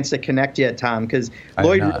had a chance to connect yet, Tom, because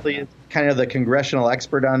Lloyd really is kind of the congressional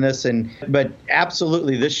expert on this. But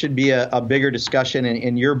absolutely, this should be a bigger discussion.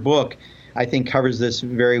 And your book, I think, covers this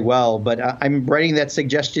very well. But I'm writing that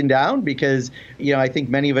suggestion down because, I think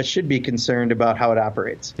many of us should be concerned about how it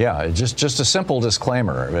operates. Yeah, just a simple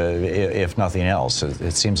disclaimer, if nothing else.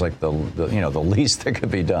 It seems like the least that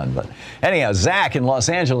could be done. But anyhow, Zach in Los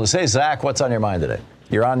Angeles. Hey, Zach, what's on your mind today?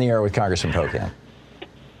 You're on the air with Congressman Pocan.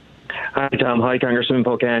 Hi, Tom. Hi, Congressman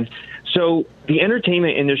Pocan. So the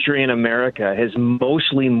entertainment industry in America has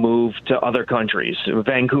mostly moved to other countries,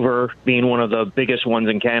 Vancouver being one of the biggest ones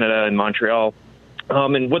in Canada and Montreal.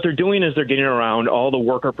 And what they're doing is they're getting around all the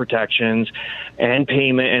worker protections and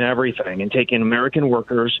payment and everything and taking American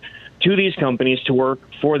workers to these companies to work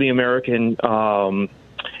for the American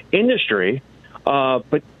industry.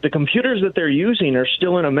 But the computers that they're using are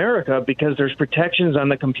still in America because there's protections on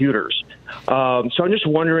the computers. So I'm just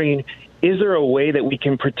wondering, is there a way that we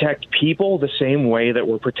can protect people the same way that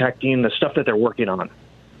we're protecting the stuff that they're working on?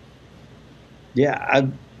 Yeah,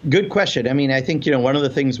 good question. I mean, I think, one of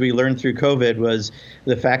the things we learned through COVID was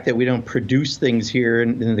the fact that we don't produce things here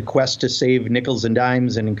in the quest to save nickels and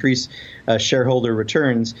dimes and increase shareholder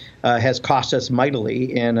returns has cost us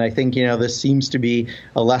mightily. And I think, this seems to be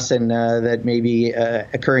a lesson that may be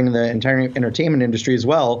occurring in the entire entertainment industry as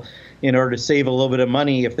well. In order to save a little bit of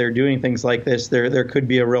money, if they're doing things like this, there could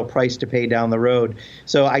be a real price to pay down the road.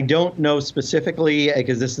 So I don't know specifically,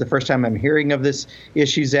 because this is the first time I'm hearing of this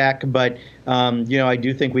issue, Zach, but I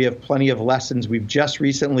do think we have plenty of lessons we've just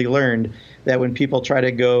recently learned that when people try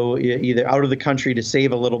to go either out of the country to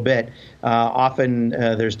save a little bit, often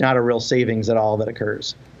there's not a real savings at all that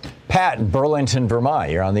occurs. Pat in Burlington, Vermont,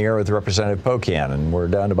 you're on the air with Representative Pocan, and we're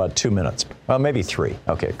down to about 2 minutes. Well, maybe 3.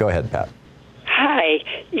 Okay, go ahead, Pat. Hi.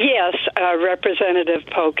 Yes, Representative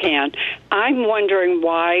Pocan. I'm wondering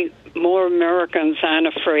why more Americans aren't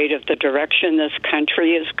afraid of the direction this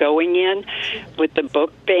country is going in with the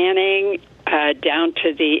book banning down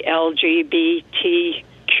to the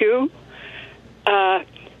LGBTQ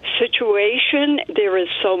situation. There is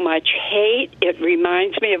so much hate. It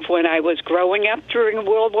reminds me of when I was growing up during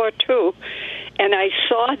World War II, and I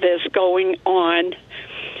saw this going on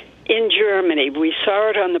in Germany. We saw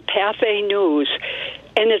it on the Pathé News,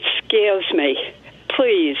 and it scares me.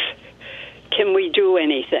 Please, can we do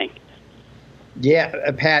anything?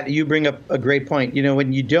 Yeah, Pat, you bring up a great point.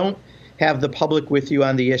 When you don't have the public with you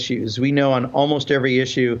on the issues. We know on almost every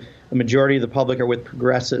issue, the majority of the public are with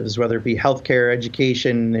progressives, whether it be healthcare,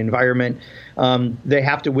 education, environment. They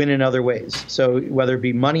have to win in other ways. So whether it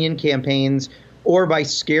be money in campaigns or by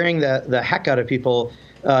scaring the heck out of people,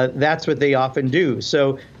 that's what they often do.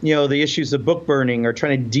 So, the issues of book burning or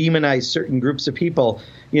trying to demonize certain groups of people.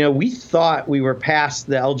 We thought we were past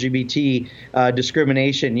the LGBT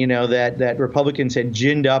discrimination, that Republicans had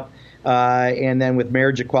ginned up. And then with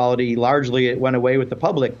marriage equality, largely it went away with the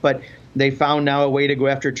public. But they found now a way to go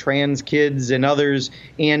after trans kids and others,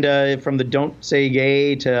 and from the Don't Say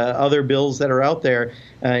Gay to other bills that are out there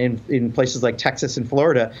in places like Texas and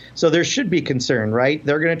Florida. So there should be concern, right?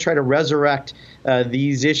 They're going to try to resurrect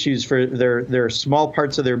these issues for their small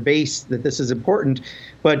parts of their base, that this is important,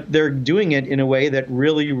 but they're doing it in a way that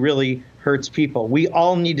really, really hurts people. We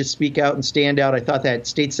all need to speak out and stand out. I thought that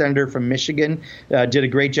state senator from Michigan did a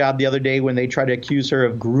great job the other day when they tried to accuse her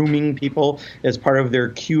of grooming people as part of their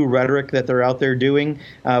Q rhetoric that they're out there doing.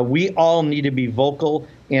 We all need to be vocal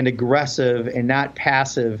and aggressive and not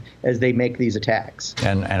passive as they make these attacks.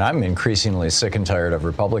 And I'm increasingly sick and tired of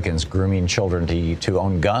Republicans grooming children to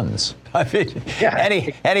own guns. I mean,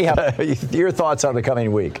 anyhow, your thoughts on the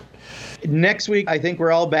coming week? Next week, I think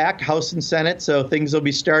we're all back, House and Senate, so things will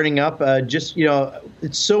be starting up.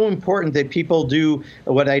 It's so important that people do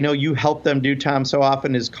what I know you help them do, Tom, so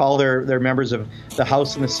often, is call their members of the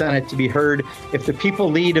House and the Senate to be heard. If the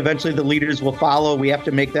people lead, eventually the leaders will follow. We have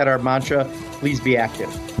to make that our mantra. Please be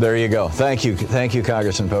active. There you go. Thank you. Thank you,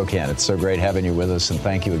 Congressman Pocan. It's so great having you with us, and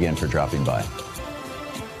thank you again for dropping by.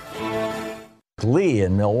 Lee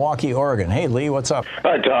in Milwaukee, Oregon. Hey, Lee, what's up?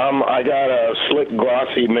 Hi, Tom. I got a slick,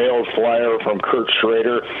 glossy mailed flyer from Kurt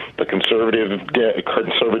Schrader, the conservative big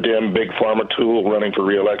pharma tool running for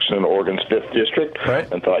re-election in Oregon's 5th district,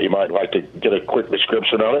 right, and thought you might like to get a quick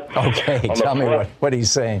description of it. Okay, tell me what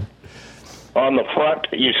he's saying. On the front,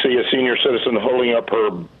 you see a senior citizen holding up her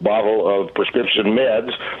bottle of prescription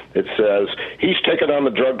meds. It says, "He's taken on the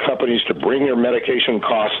drug companies to bring your medication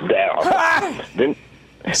costs down." Then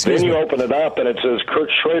you open it up, and it says,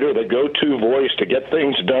 "Kurt Schrader, the go-to voice to get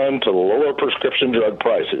things done to lower prescription drug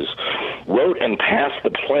prices, wrote and passed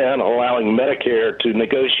the plan allowing Medicare to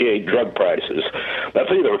negotiate drug prices."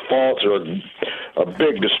 That's either false or a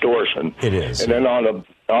big distortion. It is. And then on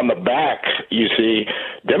the back, you see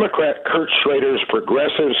Democrat Kurt Schrader's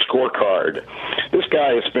progressive scorecard. This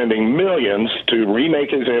guy is spending millions to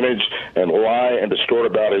remake his image and lie and distort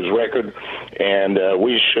about his record, and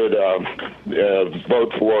we should vote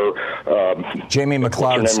for Jamie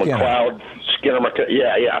McLeod Skinner.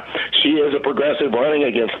 Yeah. She is a progressive running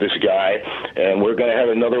against this guy, and we're going to have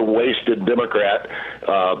another wasted Democrat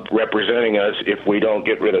representing us if we don't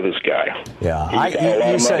get rid of this guy.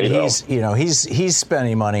 Yeah, you said he's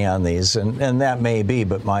spending money on these, and that may be,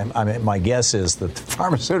 but my guess is that the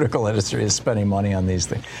pharmaceutical industry is spending money on these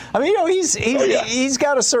things. I mean, he's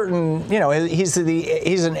got a certain,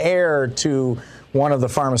 he's an heir to one of the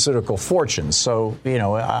pharmaceutical fortunes, so you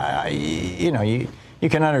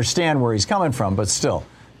can understand where he's coming from, but still,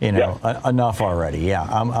 enough already. Yeah,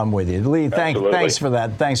 I'm with you. Lee, thanks for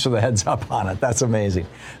that. Thanks for the heads up on it. That's amazing.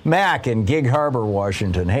 Mac in Gig Harbor,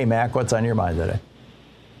 Washington. Hey, Mac, what's on your mind today?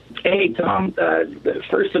 Hey, Tom, the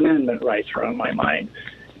First Amendment rights are on my mind.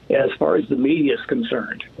 As far as the media is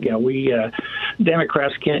concerned, we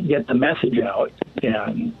Democrats can't get the message out,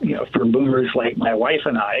 and for boomers like my wife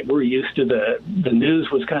and I, we're used to the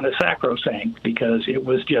news was kind of sacrosanct because it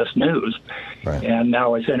was just news, right, and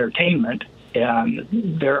now it's entertainment, and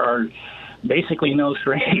there are basically no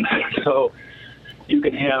strings. So you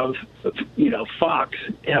can have Fox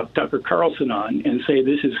have Tucker Carlson on and say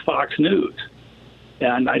this is Fox News.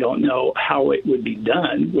 And I don't know how it would be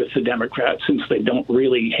done with the Democrats, since they don't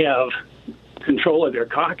really have control of their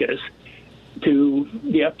caucus. The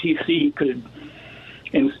FTC could,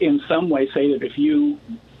 in some way, say that if you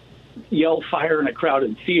yell fire in a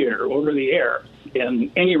crowded theater over the air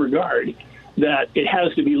in any regard, that it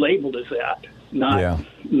has to be labeled as that,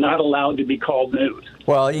 not allowed to be called news.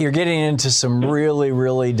 Well, you're getting into some really,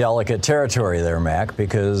 really delicate territory there, Mac,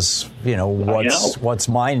 because what's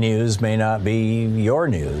my news may not be your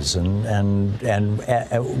news, and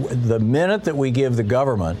the minute that we give the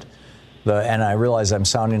government and I realize I'm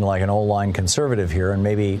sounding like an old line conservative here, and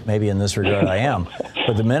maybe in this regard I am,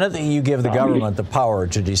 but the minute that you give the government the power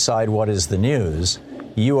to decide what is the news,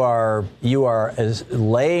 you are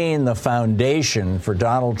laying the foundation for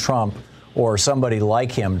Donald Trump or somebody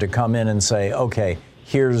like him to come in and say, okay,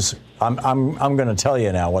 I'm going to tell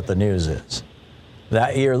you now what the news is.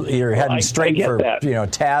 That you're heading straight for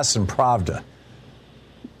TASS and Pravda.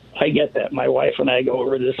 I get that. My wife and I go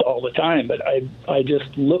over this all the time, but I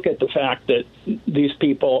just look at the fact that these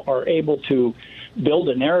people are able to build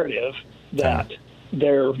a narrative that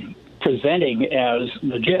they're presenting as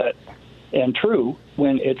legit and true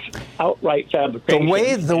when it's outright fabrication.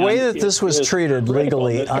 The way that this was treated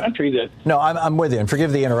legally, I'm with you, and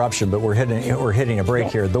forgive the interruption, but we're hitting a break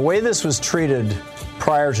here. The way this was treated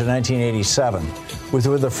prior to 1987 was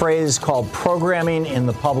with a phrase called programming in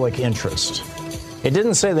the public interest. It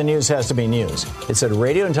didn't say the news has to be news. It said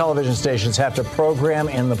radio and television stations have to program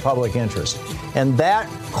in the public interest. And that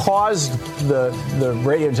caused the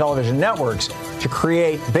radio and television networks to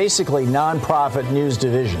create basically nonprofit news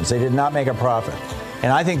divisions. They did not make a profit.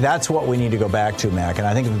 And I think that's what we need to go back to, Mac, and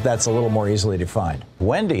I think that's a little more easily defined.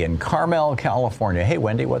 Wendy in Carmel, California. Hey,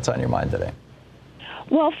 Wendy, what's on your mind today?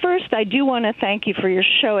 Well, first, I do want to thank you for your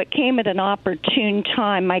show. It came at an opportune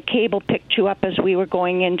time. My cable picked you up as we were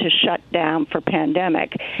going into shutdown for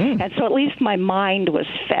pandemic. And so at least my mind was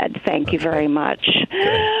fed. Thank you very much.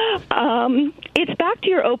 It's back to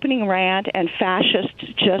your opening rant, and fascists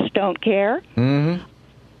just don't care.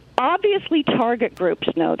 Obviously, target groups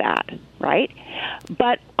know that, right?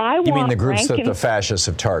 But I want... You mean the groups that the fascists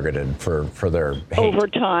have targeted for their hate? Over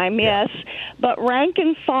time, yes. But rank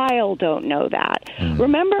and file don't know that.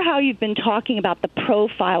 Remember how you've been talking about the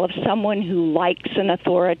profile of someone who likes an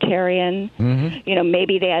authoritarian? You know,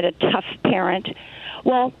 maybe they had a tough parent.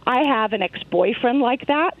 Well, I have an ex-boyfriend like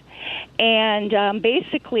that. And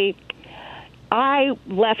basically... I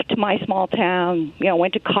left my small town,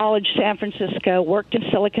 went to college, San Francisco, worked in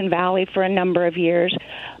Silicon Valley for a number of years.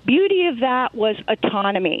 Beauty of that was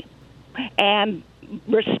autonomy and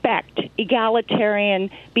respect, egalitarian,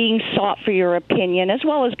 being sought for your opinion, as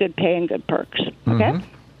well as good pay and good perks. Okay?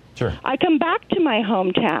 Sure. I come back to my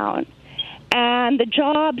hometown, and the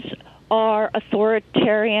jobs are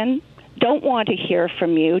authoritarian, don't want to hear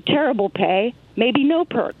from you, terrible pay, maybe no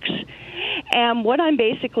perks. And what I'm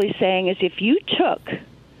basically saying is if you took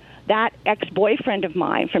that ex-boyfriend of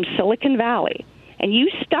mine from Silicon Valley and you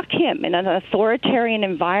stuck him in an authoritarian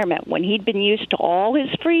environment when he'd been used to all his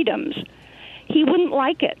freedoms, he wouldn't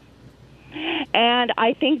like it. And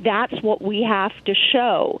I think that's what we have to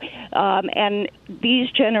show. And these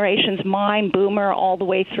generations, mine, boomer, all the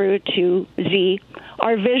way through to Z,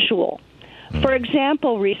 are visual. For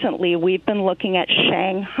example, recently we've been looking at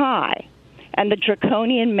Shanghai and the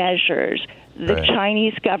draconian measures the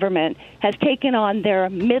Chinese government has taken on their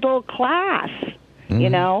middle class,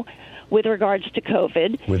 with regards to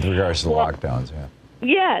COVID. With regards to the lockdowns,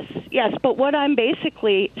 Yes. But what I'm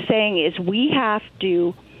basically saying is we have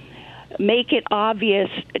to make it obvious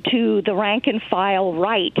to the rank and file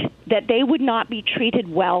right that they would not be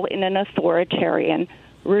treated well in an authoritarian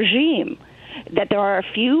regime. That there are a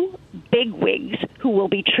few bigwigs who will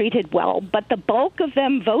be treated well, but the bulk of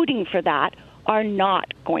them voting for that are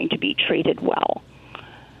not going to be treated well.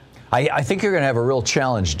 I think you're going to have a real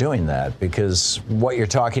challenge doing that because what you're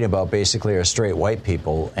talking about basically are straight white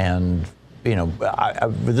people, and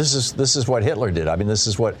this is what Hitler did. I mean, this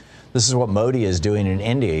is what Modi is doing in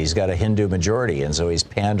India. He's got a Hindu majority, and so he's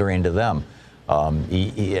pandering to them.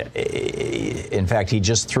 In fact, he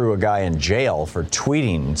just threw a guy in jail for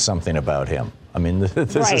tweeting something about him. I mean,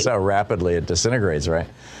 this is how rapidly it disintegrates, right?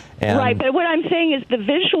 Right, but what I'm saying is the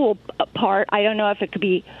visual part, I don't know if it could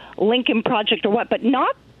be Lincoln Project or what, but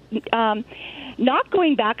not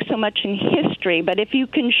going back so much in history, but if you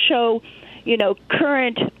can show,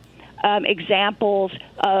 current examples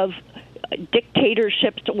of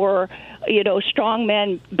dictatorships or, strong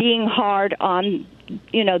men being hard on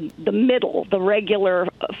the middle, the regular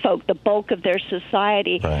folk, the bulk of their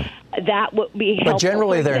society, that would be helpful. But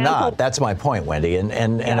generally they're not. That's my point, Wendy.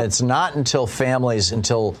 And it's not until somebody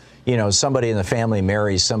in the family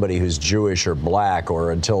marries somebody who's Jewish or black,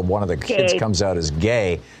 or until one of the kids comes out as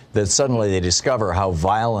gay, that suddenly they discover how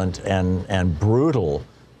violent and brutal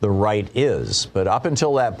the right is. But up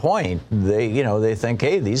until that point, they think,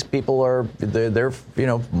 hey, these people they're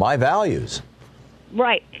my values.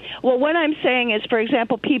 Right. Well, what I'm saying is, for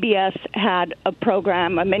example, PBS had a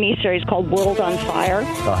program, a miniseries called World on Fire.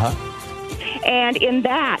 And in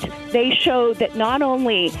that, they showed that not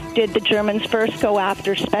only did the Germans first go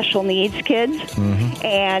after special needs kids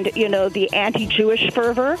and, the anti-Jewish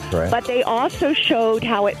fervor, but they also showed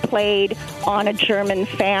how it played on a German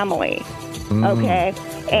family. Okay?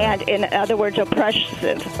 And in other words,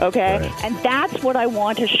 oppressive. Okay? And that's what I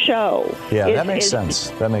want to show. Yeah, that makes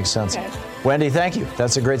sense. That makes sense. Okay. Wendy, thank you.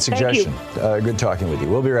 That's a great suggestion. Good talking with you.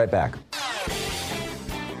 We'll be right back.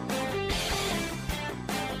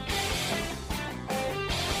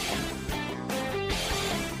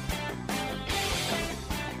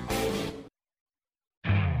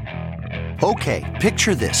 Okay,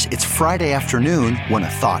 picture this. It's Friday afternoon when a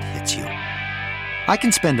thought hits you. I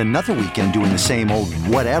can spend another weekend doing the same old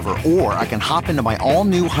whatever, or I can hop into my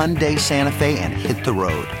all-new Hyundai Santa Fe and hit the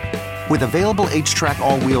road. With available H-Track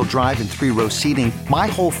all-wheel drive and 3-row seating, my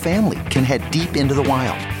whole family can head deep into the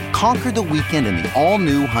wild. Conquer the weekend in the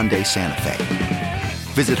all-new Hyundai Santa Fe.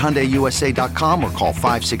 Visit HyundaiUSA.com or call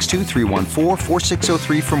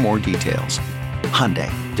 562-314-4603 for more details. Hyundai,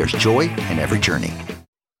 there's joy in every journey.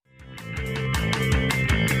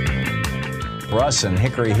 Russ in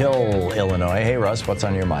Hickory Hill, Illinois. Hey, Russ, what's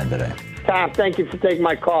on your mind today? Tom, thank you for taking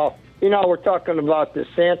my call. You know, we're talking about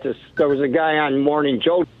DeSantis. There was a guy on Morning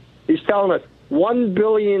Joe. He's telling us $1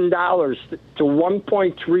 billion to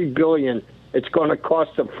 $1.3 billion it's going to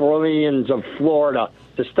cost the Floridians of Florida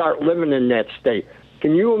to start living in that state.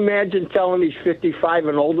 Can you imagine telling these 55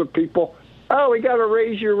 and older people, oh, we got to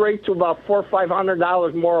raise your rate to about $400 or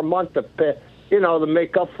 $500 more a month to pay, to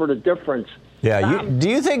make up for the difference? Yeah. Do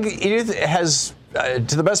you think has,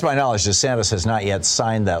 to the best of my knowledge, DeSantis has not yet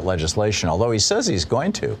signed that legislation, although he says he's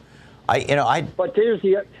going to. But here's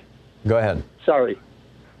the. Go ahead. Sorry.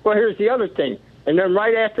 Well, here's the other thing, and then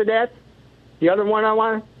right after that, the other one I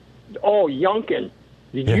want. Oh, Youngkin.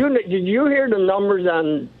 Did you hear the numbers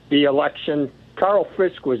on the election? Carl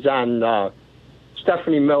Fisk was on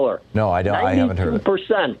Stephanie Miller. No, I don't. I haven't heard it.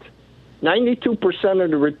 92%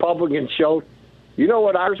 of the Republicans showed. You know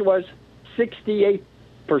what ours was? 68%.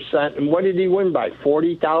 And what did he win by?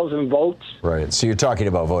 40,000 votes. Right. So you're talking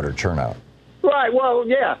about voter turnout. Right. Well,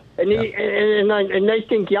 yeah. And and they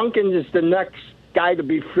think Youngkin is the next guy to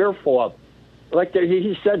be fearful of. Like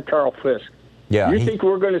he said, Carl Fisk. Yeah, you think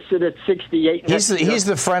we're going to sit at 68? He's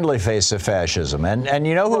the friendly face of fascism, and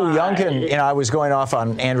you know who Youngkin? I was going off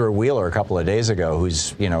on Andrew Wheeler a couple of days ago,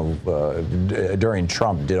 who's during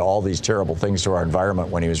Trump did all these terrible things to our environment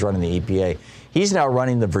when he was running the EPA. He's now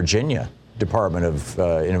running the Virginia Department of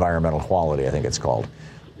Environmental Quality, I think it's called.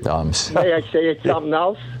 May I say it's something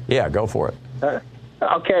else? Yeah, go for it.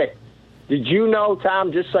 Okay. Did you know,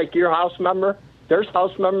 Tom? Just like your House member, there's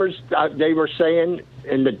House members they were saying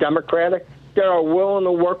in the Democratic. They are willing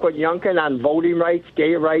to work with Youngkin on voting rights,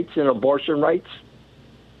 gay rights, and abortion rights.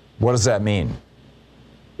 What does that mean?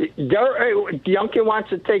 Youngkin wants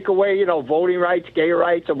to take away, voting rights, gay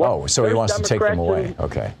rights. Oh, so he wants to take them away.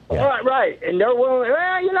 Okay. Yeah. Right. And they're willing,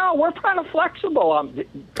 we're kind of flexible,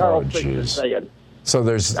 Carl Fisk is saying. So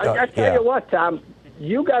there's... I tell you what, Tom,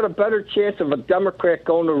 you got a better chance of a Democrat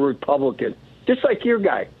going to a Republican. Just like your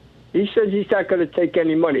guy. He says he's not going to take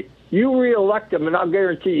any money. You reelect him, and I'll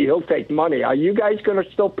guarantee you he'll take money. Are you guys going to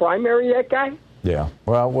still primary that guy? Yeah.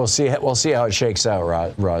 Well, we'll see. We'll see how it shakes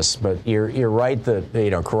out, Russ. But you're right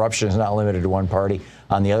that corruption is not limited to one party.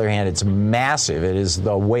 On the other hand, it's massive. It is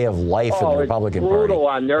the way of life in the Republican Party. It's brutal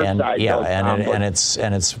on their side. Yeah, and it's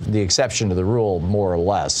the exception to the rule, more or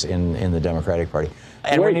less, in the Democratic Party.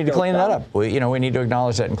 And we need to clean that up. We need to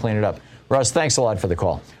acknowledge that and clean it up. Russ, thanks a lot for the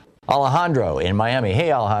call. Alejandro in Miami.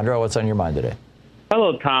 Hey, Alejandro, what's on your mind today?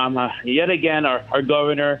 Hello, Tom. Yet again, our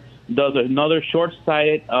governor does another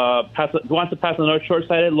short-sighted, wants to pass another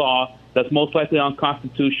short-sighted law that's most likely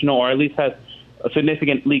unconstitutional or at least has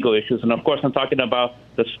significant legal issues. And, of course, I'm talking about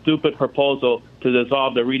the stupid proposal to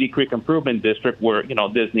dissolve the Reedy Creek Improvement District where,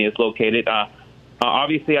 Disney is located.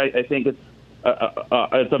 Obviously, I think it's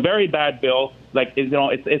a very bad bill. Like,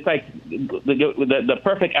 it's like the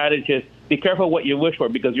perfect adage is, be careful what you wish for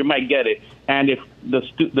because you might get it. And if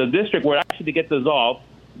the district were actually to get dissolved,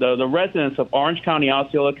 the residents of Orange County,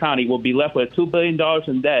 Osceola County will be left with $2 billion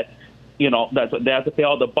in debt. That's what they have to pay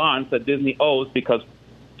all the bonds that Disney owes because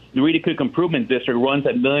the Reedy Creek Improvement District runs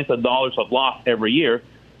at millions of dollars of loss every year.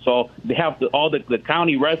 So they have to, all the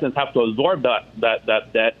county residents have to absorb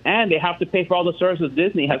that debt, and they have to pay for all the services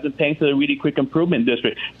Disney has been paying to the Reedy Creek Improvement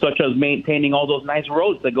District, such as maintaining all those nice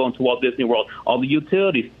roads that go into Walt Disney World, all the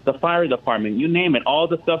utilities, the fire department, you name it, all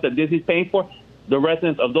the stuff that Disney's paying for. The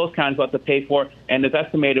residents of those counties have to pay for, and it's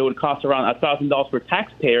estimated it would cost around $1,000 per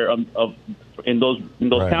taxpayer in those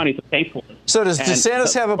counties to pay for. So does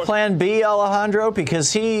DeSantis have a plan B, Alejandro?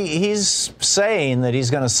 Because he's saying that he's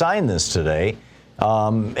going to sign this today.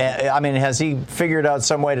 Has he figured out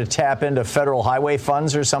some way to tap into federal highway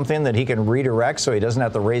funds or something that he can redirect so he doesn't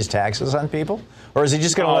have to raise taxes on people? Or is he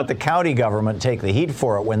just going to let the county government take the heat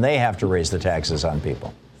for it when they have to raise the taxes on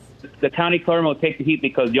people? The county government will take the heat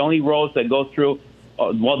because the only roads that go through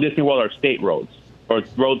Walt Disney World are state roads or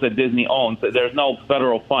roads that Disney owns. There's no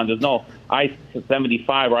federal funds. There's no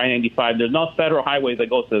I-75 or I-95. There's no federal highways that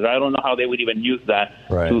go through. I don't know how they would even use that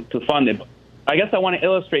to fund it. I guess I want to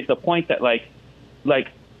illustrate the point that, like,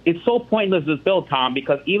 it's so pointless, this bill, Tom,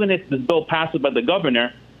 because even if this bill passes by the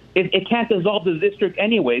governor, it can't dissolve the district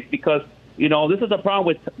anyways because, You know, this is the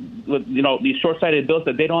problem with you know, these short-sighted bills,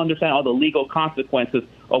 that they don't understand all the legal consequences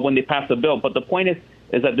of when they pass a bill. But the point is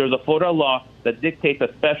that there's a Florida law that dictates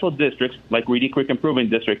that special districts, like Reedy Creek Improvement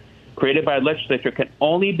District, created by a legislature, can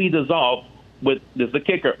only be dissolved with, this is the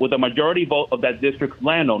kicker, with a majority vote of that district's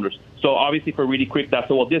landowners. So obviously for Reedy Creek, that's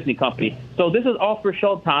the Walt Disney Company. So this is all for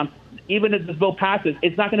show, Tom. Even if this bill passes,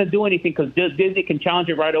 it's not going to do anything because Disney can challenge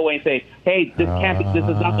it right away and say, hey, this can't be, this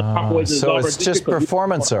is not the proper way to dissolve. So it's just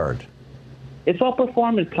performance art. It's all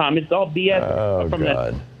performance, Tom. It's all BS. Oh,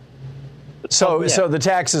 God. So the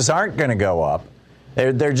taxes aren't going to go up.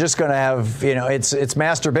 They're just going to have, you know, it's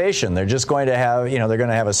masturbation. They're just going to have, you know, they're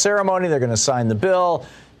going to have a ceremony. They're going to sign the bill.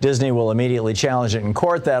 Disney will immediately challenge it in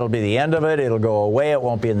court. That'll be the end of it. It'll go away. It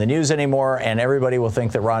won't be in the news anymore. And everybody will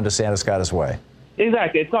think that Ron DeSantis got his way.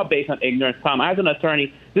 Exactly. It's all based on ignorance, Tom. As an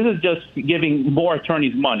attorney, this is just giving more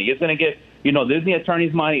attorneys money. It's going to give, you know, Disney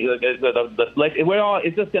attorneys money.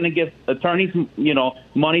 It's just going to give attorneys, you know,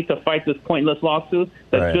 money to fight this pointless lawsuit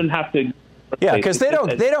that shouldn't have to. Yeah, because they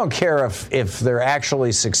don't care if they're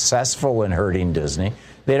actually successful in hurting Disney.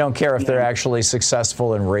 They don't care if they're actually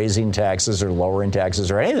successful in raising taxes or lowering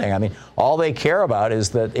taxes or anything. I mean, all they care about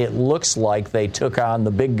is that it looks like they took on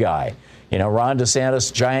the big guy. You know, Ron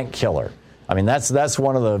DeSantis, giant killer. I mean, that's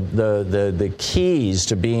one of the keys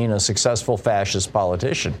to being a successful fascist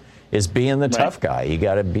politician is being the tough guy. You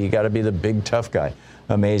got to be the big tough guy.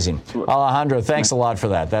 Amazing. Alejandro, thanks a lot for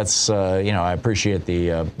that. That's you know, I appreciate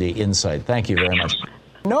the insight. Thank you very much.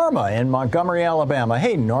 Norma in Montgomery, Alabama.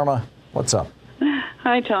 Hey, Norma, what's up?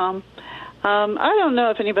 Hi, Tom. I don't know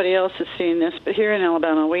if anybody else has seen this, but here in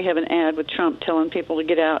Alabama, we have an ad with Trump telling people to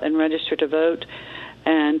get out and register to vote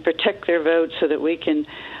and protect their vote so that we can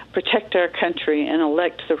protect our country and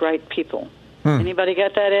elect the right people. Anybody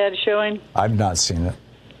got that ad showing? I've not seen it.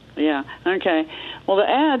 Yeah, okay. Well, the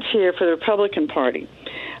ad's here for the Republican Party.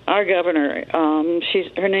 Our governor,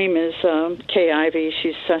 her name is Kay Ivey.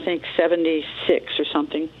 She's, I think, 76 or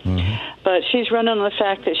something. But she's running on the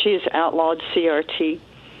fact that she's outlawed CRT,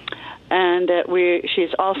 and that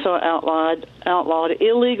she's also outlawed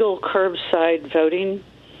illegal curbside voting,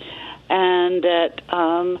 and that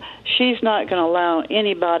she's not going to allow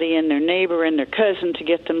anybody and their neighbor and their cousin to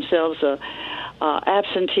get themselves a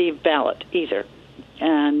absentee ballot either.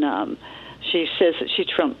 And she says that she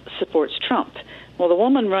supports Trump. Well, the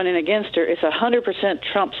woman running against her is a 100%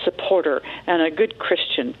 Trump supporter and a good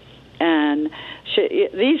Christian. And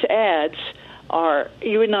these ads are,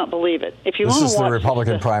 you would not believe it. If you want to watch this is the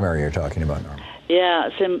Republican primary you're talking about, Norma. Yeah,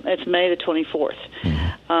 it's May the 24th.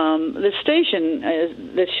 The station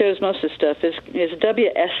that shows most of the stuff is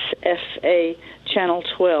WSFA Channel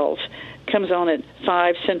 12. Comes on at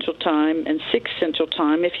 5 Central Time and 6 Central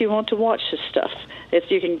Time if you want to watch this stuff.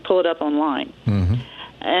 If you can pull it up online.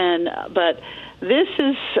 But this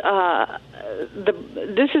is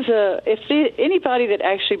anybody that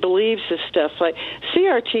actually believes this stuff, like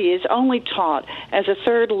CRT is only taught as a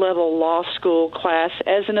third-level law school class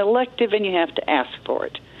as an elective, and you have to ask for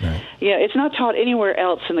it. Yeah, it's not taught anywhere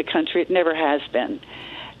else in the country. It never has been.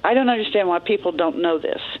 I don't understand why people don't know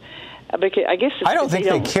this. Because I guess I don't think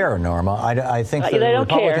they care, Norma. I think the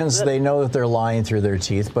Republicans, they know that they're lying through their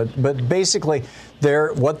teeth. But basically,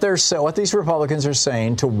 what these Republicans are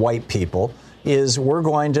saying to white people is we're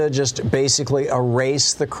going to just basically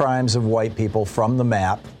erase the crimes of white people from the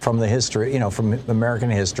map, from the history, you know, from American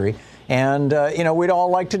history. And, you know, we'd all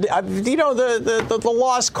like to, you know, the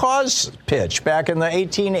lost cause pitch back in the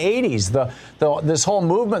 1880s, this whole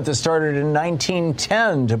movement that started in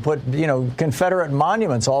 1910 to put, you know, Confederate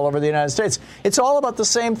monuments all over the United States. It's all about the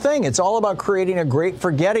same thing. It's all about creating a great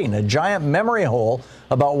forgetting, a giant memory hole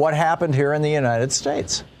about what happened here in the United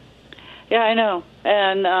States. Yeah, I know.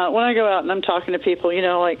 And when I go out and I'm talking to people, you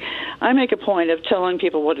know, like I make a point of telling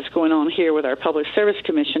people what is going on here with our Public Service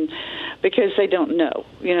Commission because they don't know.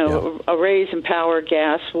 You know, a raise in power,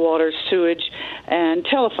 gas, water, sewage, and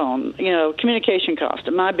telephone, you know, communication cost.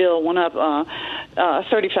 My bill went up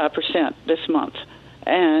 35% this month.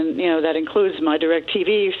 And, you know, that includes my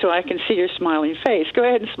DirecTV, so I can see your smiling face. Go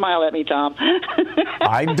ahead and smile at me, Tom.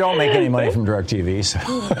 I don't make any money from DirecTV. So.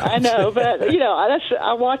 I know, but, you know,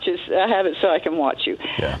 I watch it. I have it so I can watch you.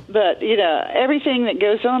 Yeah. But, you know, everything that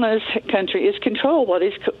goes on in this country is controlled by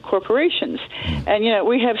these corporations. And, you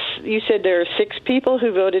know, you said there are 6 people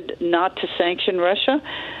who voted not to sanction Russia.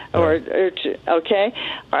 Okay.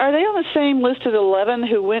 Are they on the same list of 11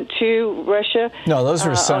 who went to Russia? No, those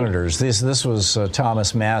were senators. This was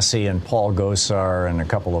Thomas Massie and Paul Gosar and a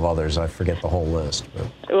couple of others. I forget the whole list. But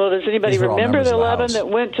well, does anybody remember the 11 that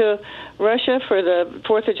went to Russia for the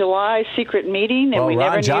 4th of July secret meeting? And well, we Ron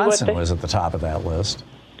never Johnson knew what was at the top of that list.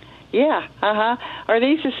 Yeah. Are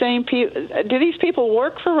these the same people? Do these people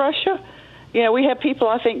work for Russia? You know, we have people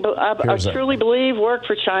I think I truly believe work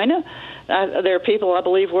for China. There are people I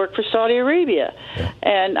believe work for Saudi Arabia,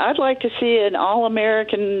 and I'd like to see an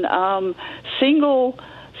all-American single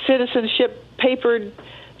citizenship papered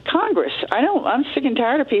Congress. I'm sick and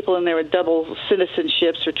tired of people in there with double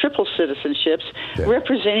citizenships or triple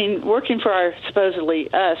citizenships, working for our supposedly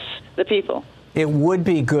us, the people. It would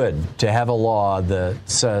be good to have a law that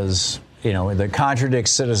says, you know, that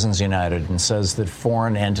contradicts Citizens United and says that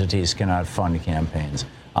foreign entities cannot fund campaigns.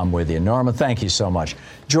 I'm with you. Norma, thank you so much.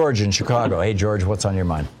 George in Chicago. Hey, George, what's on your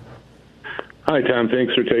mind? Hi, Tom.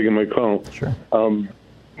 Thanks for taking my call. Sure.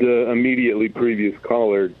 The immediately previous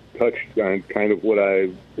caller touched on kind of what I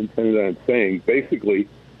intended on saying. Basically,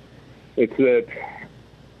 it's that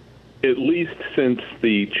at least since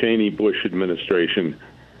the Cheney-Bush administration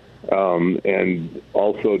and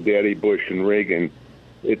also Daddy Bush and Reagan,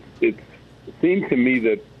 it seemed to me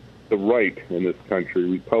that the right in this country,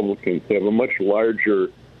 Republicans, have a much larger,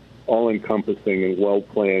 all-encompassing and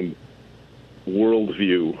well-planned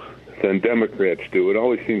worldview than Democrats do. It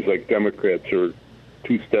always seems like Democrats are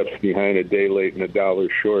 2 steps behind, a day late and a dollar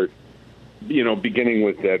short, you know, beginning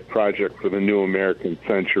with that project for the new American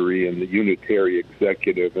century and the unitary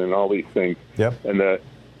executive and all these things. Yep. And the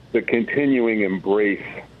continuing embrace.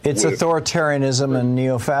 It's authoritarianism and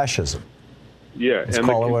neo-fascism. Yeah, Let's and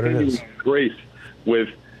call the it what it is. Embrace with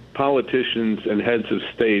politicians and heads of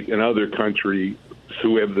state in other countries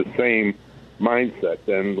who have the same mindset.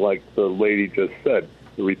 And like the lady just said,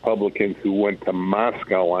 the Republicans who went to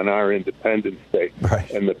Moscow on our Independence Day,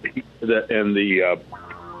 and the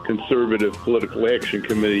Conservative Political Action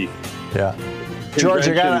Committee. Yeah. George,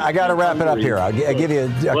 I got to wrap it up here. I'll give you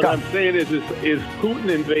what I'm saying is Putin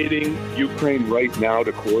invading Ukraine right now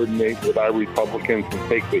to coordinate with our Republicans and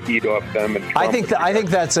take the heat off them? And I think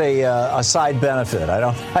that's a side benefit.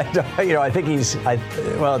 I think he's.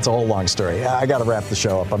 Well, it's a whole long story. I got to wrap the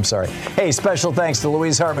show up. I'm sorry. Hey, special thanks to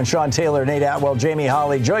Louise Hartman, Sean Taylor, Nate Atwell, Jamie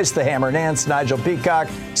Holly, Joyce the Hammer, Nance, Nigel Peacock,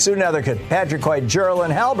 Sue Nethercutt, Patrick White,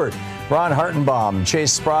 Geraldine Halbert, Ron Hartenbaum,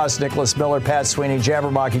 Chase Spross, Nicholas Miller, Pat Sweeney,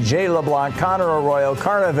 Jabberwocky, Jay LeBlanc, Connor Arroyo,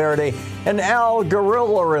 Carna Verde, and Al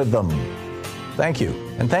Gorilla Rhythm. Thank you.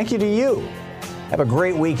 And thank you to you. Have a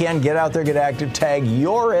great weekend. Get out there, get active, tag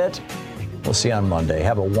You're It. We'll see you on Monday.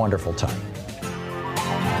 Have a wonderful time.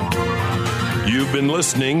 You've been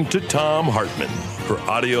listening to Thom Hartmann. For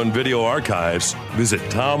audio and video archives, visit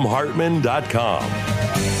thomhartmann.com.